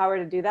using willpower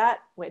to do that,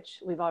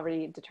 which we've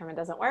already determined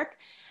doesn't work.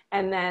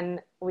 And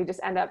then we just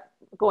end up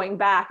going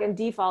back and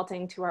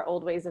defaulting to our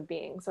old ways of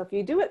being. So if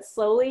you do it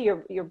slowly,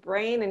 your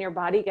brain and your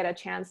body get a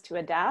chance to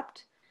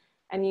adapt,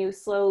 and you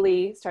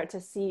slowly start to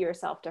see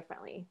yourself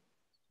differently.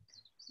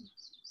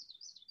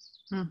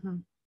 Mm-hmm.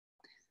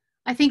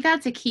 I think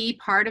that's a key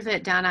part of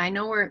it, Donna. I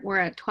know we're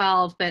at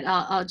 12, but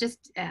I'll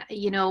just,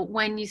 you know,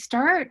 when you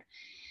start,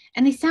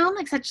 and they sound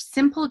like such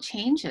simple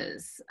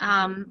changes,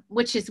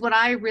 which is what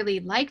I really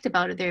liked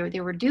about it.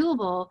 They were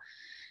doable,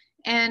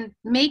 and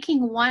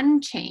making one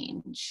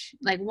change,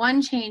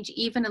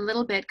 even a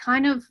little bit,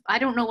 kind of, I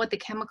don't know what the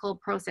chemical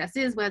process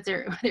is,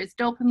 whether it's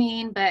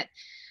dopamine, but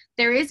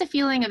there is a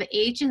feeling of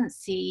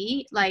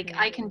agency, like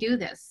I can do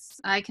this,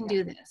 I can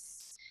do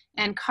this,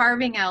 and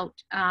carving out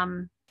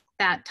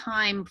that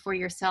time for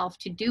yourself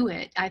to do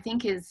it, I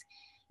think is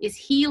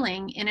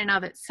healing in and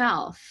of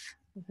itself.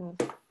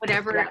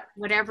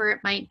 Whatever it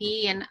might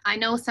be. And I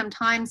know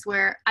sometimes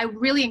where I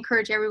really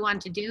encourage everyone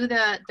to do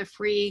the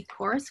free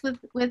course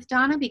with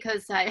Donna,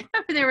 because I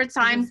remember there were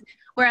times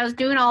where I was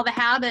doing all the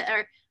habit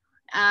or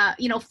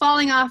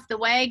falling off the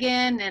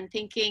wagon and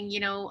thinking,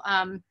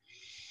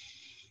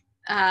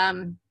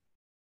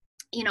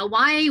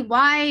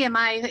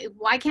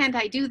 why can't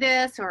I do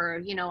this?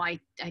 Or,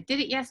 I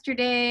did it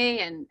yesterday,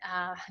 and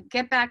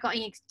get back on.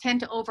 You tend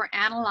to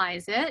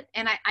overanalyze it.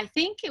 And I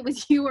think it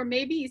was you or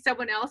maybe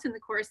someone else in the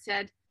course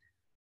said,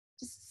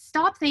 just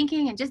stop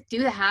thinking and just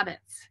do the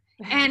habits.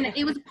 And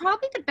it was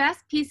probably the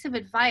best piece of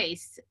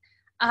advice,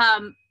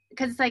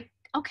 because it's like,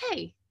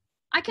 okay,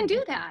 I can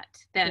do that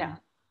then.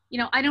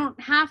 Yeah. I don't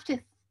have to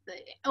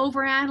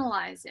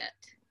overanalyze it.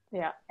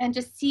 Yeah. And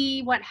just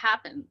see what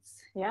happens.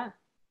 Yeah.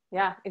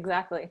 Yeah,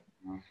 exactly.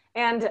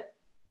 And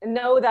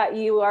know that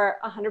you are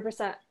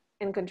 100%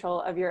 in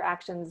control of your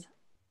actions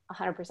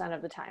 100%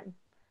 of the time.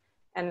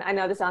 And I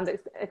know this sounds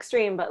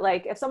extreme, but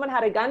like if someone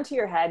had a gun to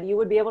your head, you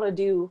would be able to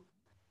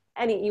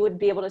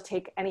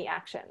take any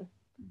action.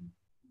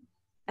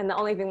 And the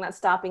only thing that's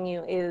stopping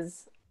you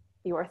is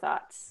your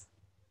thoughts.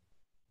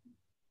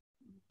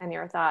 And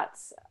your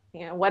thoughts,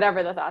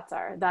 whatever the thoughts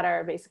are, that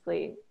are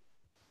basically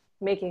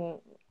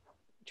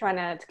trying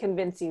to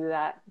convince you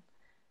that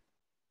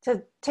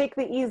to take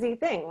the easy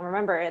thing.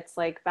 Remember, it's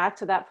like back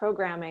to that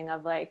programming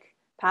of like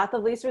path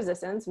of least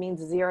resistance means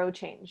zero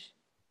change.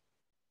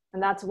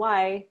 And that's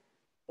why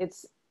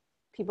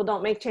people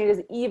don't make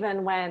changes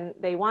even when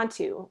they want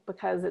to,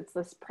 because it's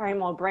this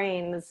primal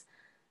brain's,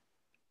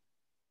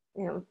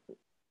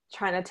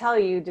 trying to tell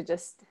you to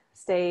just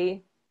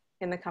stay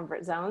in the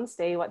comfort zone,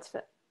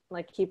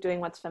 keep doing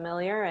what's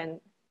familiar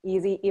and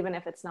easy, even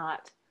if it's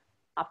not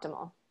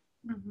optimal.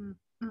 Mm-hmm.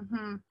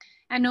 Mm-hmm.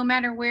 And no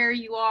matter where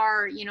you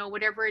are,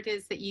 whatever it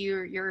is that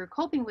you're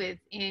coping with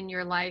in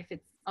your life,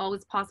 it's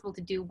always possible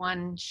to do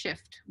one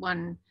shift,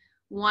 wherever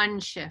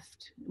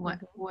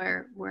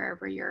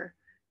you're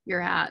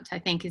at. I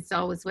think it's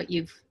always what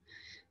you've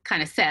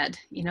kind of said,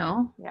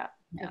 Yeah,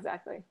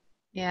 exactly.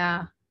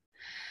 Yeah.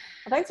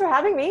 Well, thanks for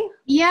having me.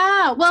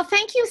 Yeah, well,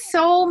 thank you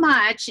so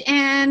much.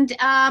 And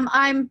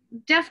I'm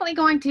definitely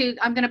going to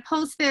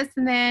post this,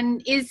 and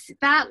then is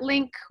that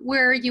link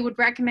where you would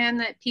recommend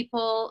that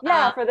people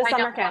for the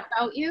summer camp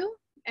about you?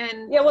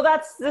 And yeah, well,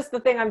 that's just the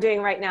thing I'm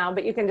doing right now,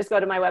 but you can just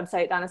go to my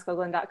website,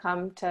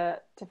 donnaskoglund.com,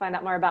 to find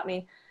out more about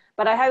me.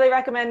 But I highly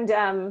recommend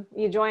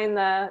you join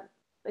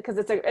because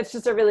it's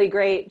just a really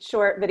great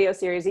short video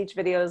series. Each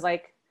video is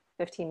like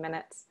 15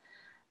 minutes,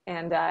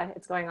 and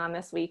it's going on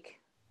this week.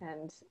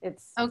 And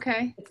it's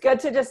good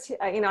to just,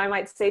 I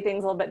might say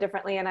things a little bit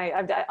differently, and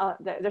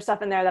there's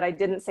stuff in there that I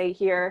didn't say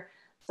here,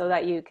 so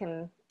that you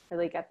can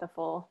really get the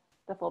full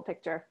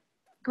picture.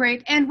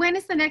 Great. And when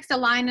is the next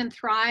Align and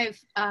Thrive?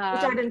 We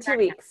started in 2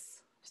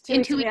 weeks. 2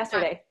 weeks from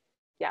yesterday.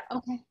 Yeah.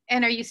 Okay.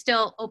 And are you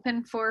still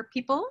open for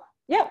people?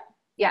 Yep.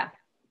 Yeah.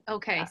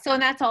 Okay. Yeah. So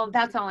that's all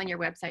on your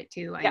website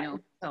too, I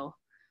know. So,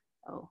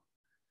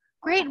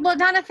 great. Well,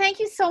 Donna, thank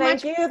you so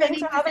much. Thank you. Thanks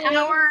for having me.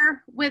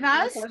 Hour with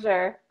us. My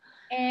pleasure.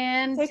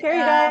 And take care, you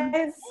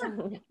guys.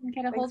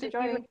 Get a hold of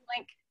you.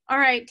 All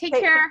right. Take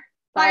care.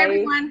 Bye,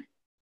 everyone.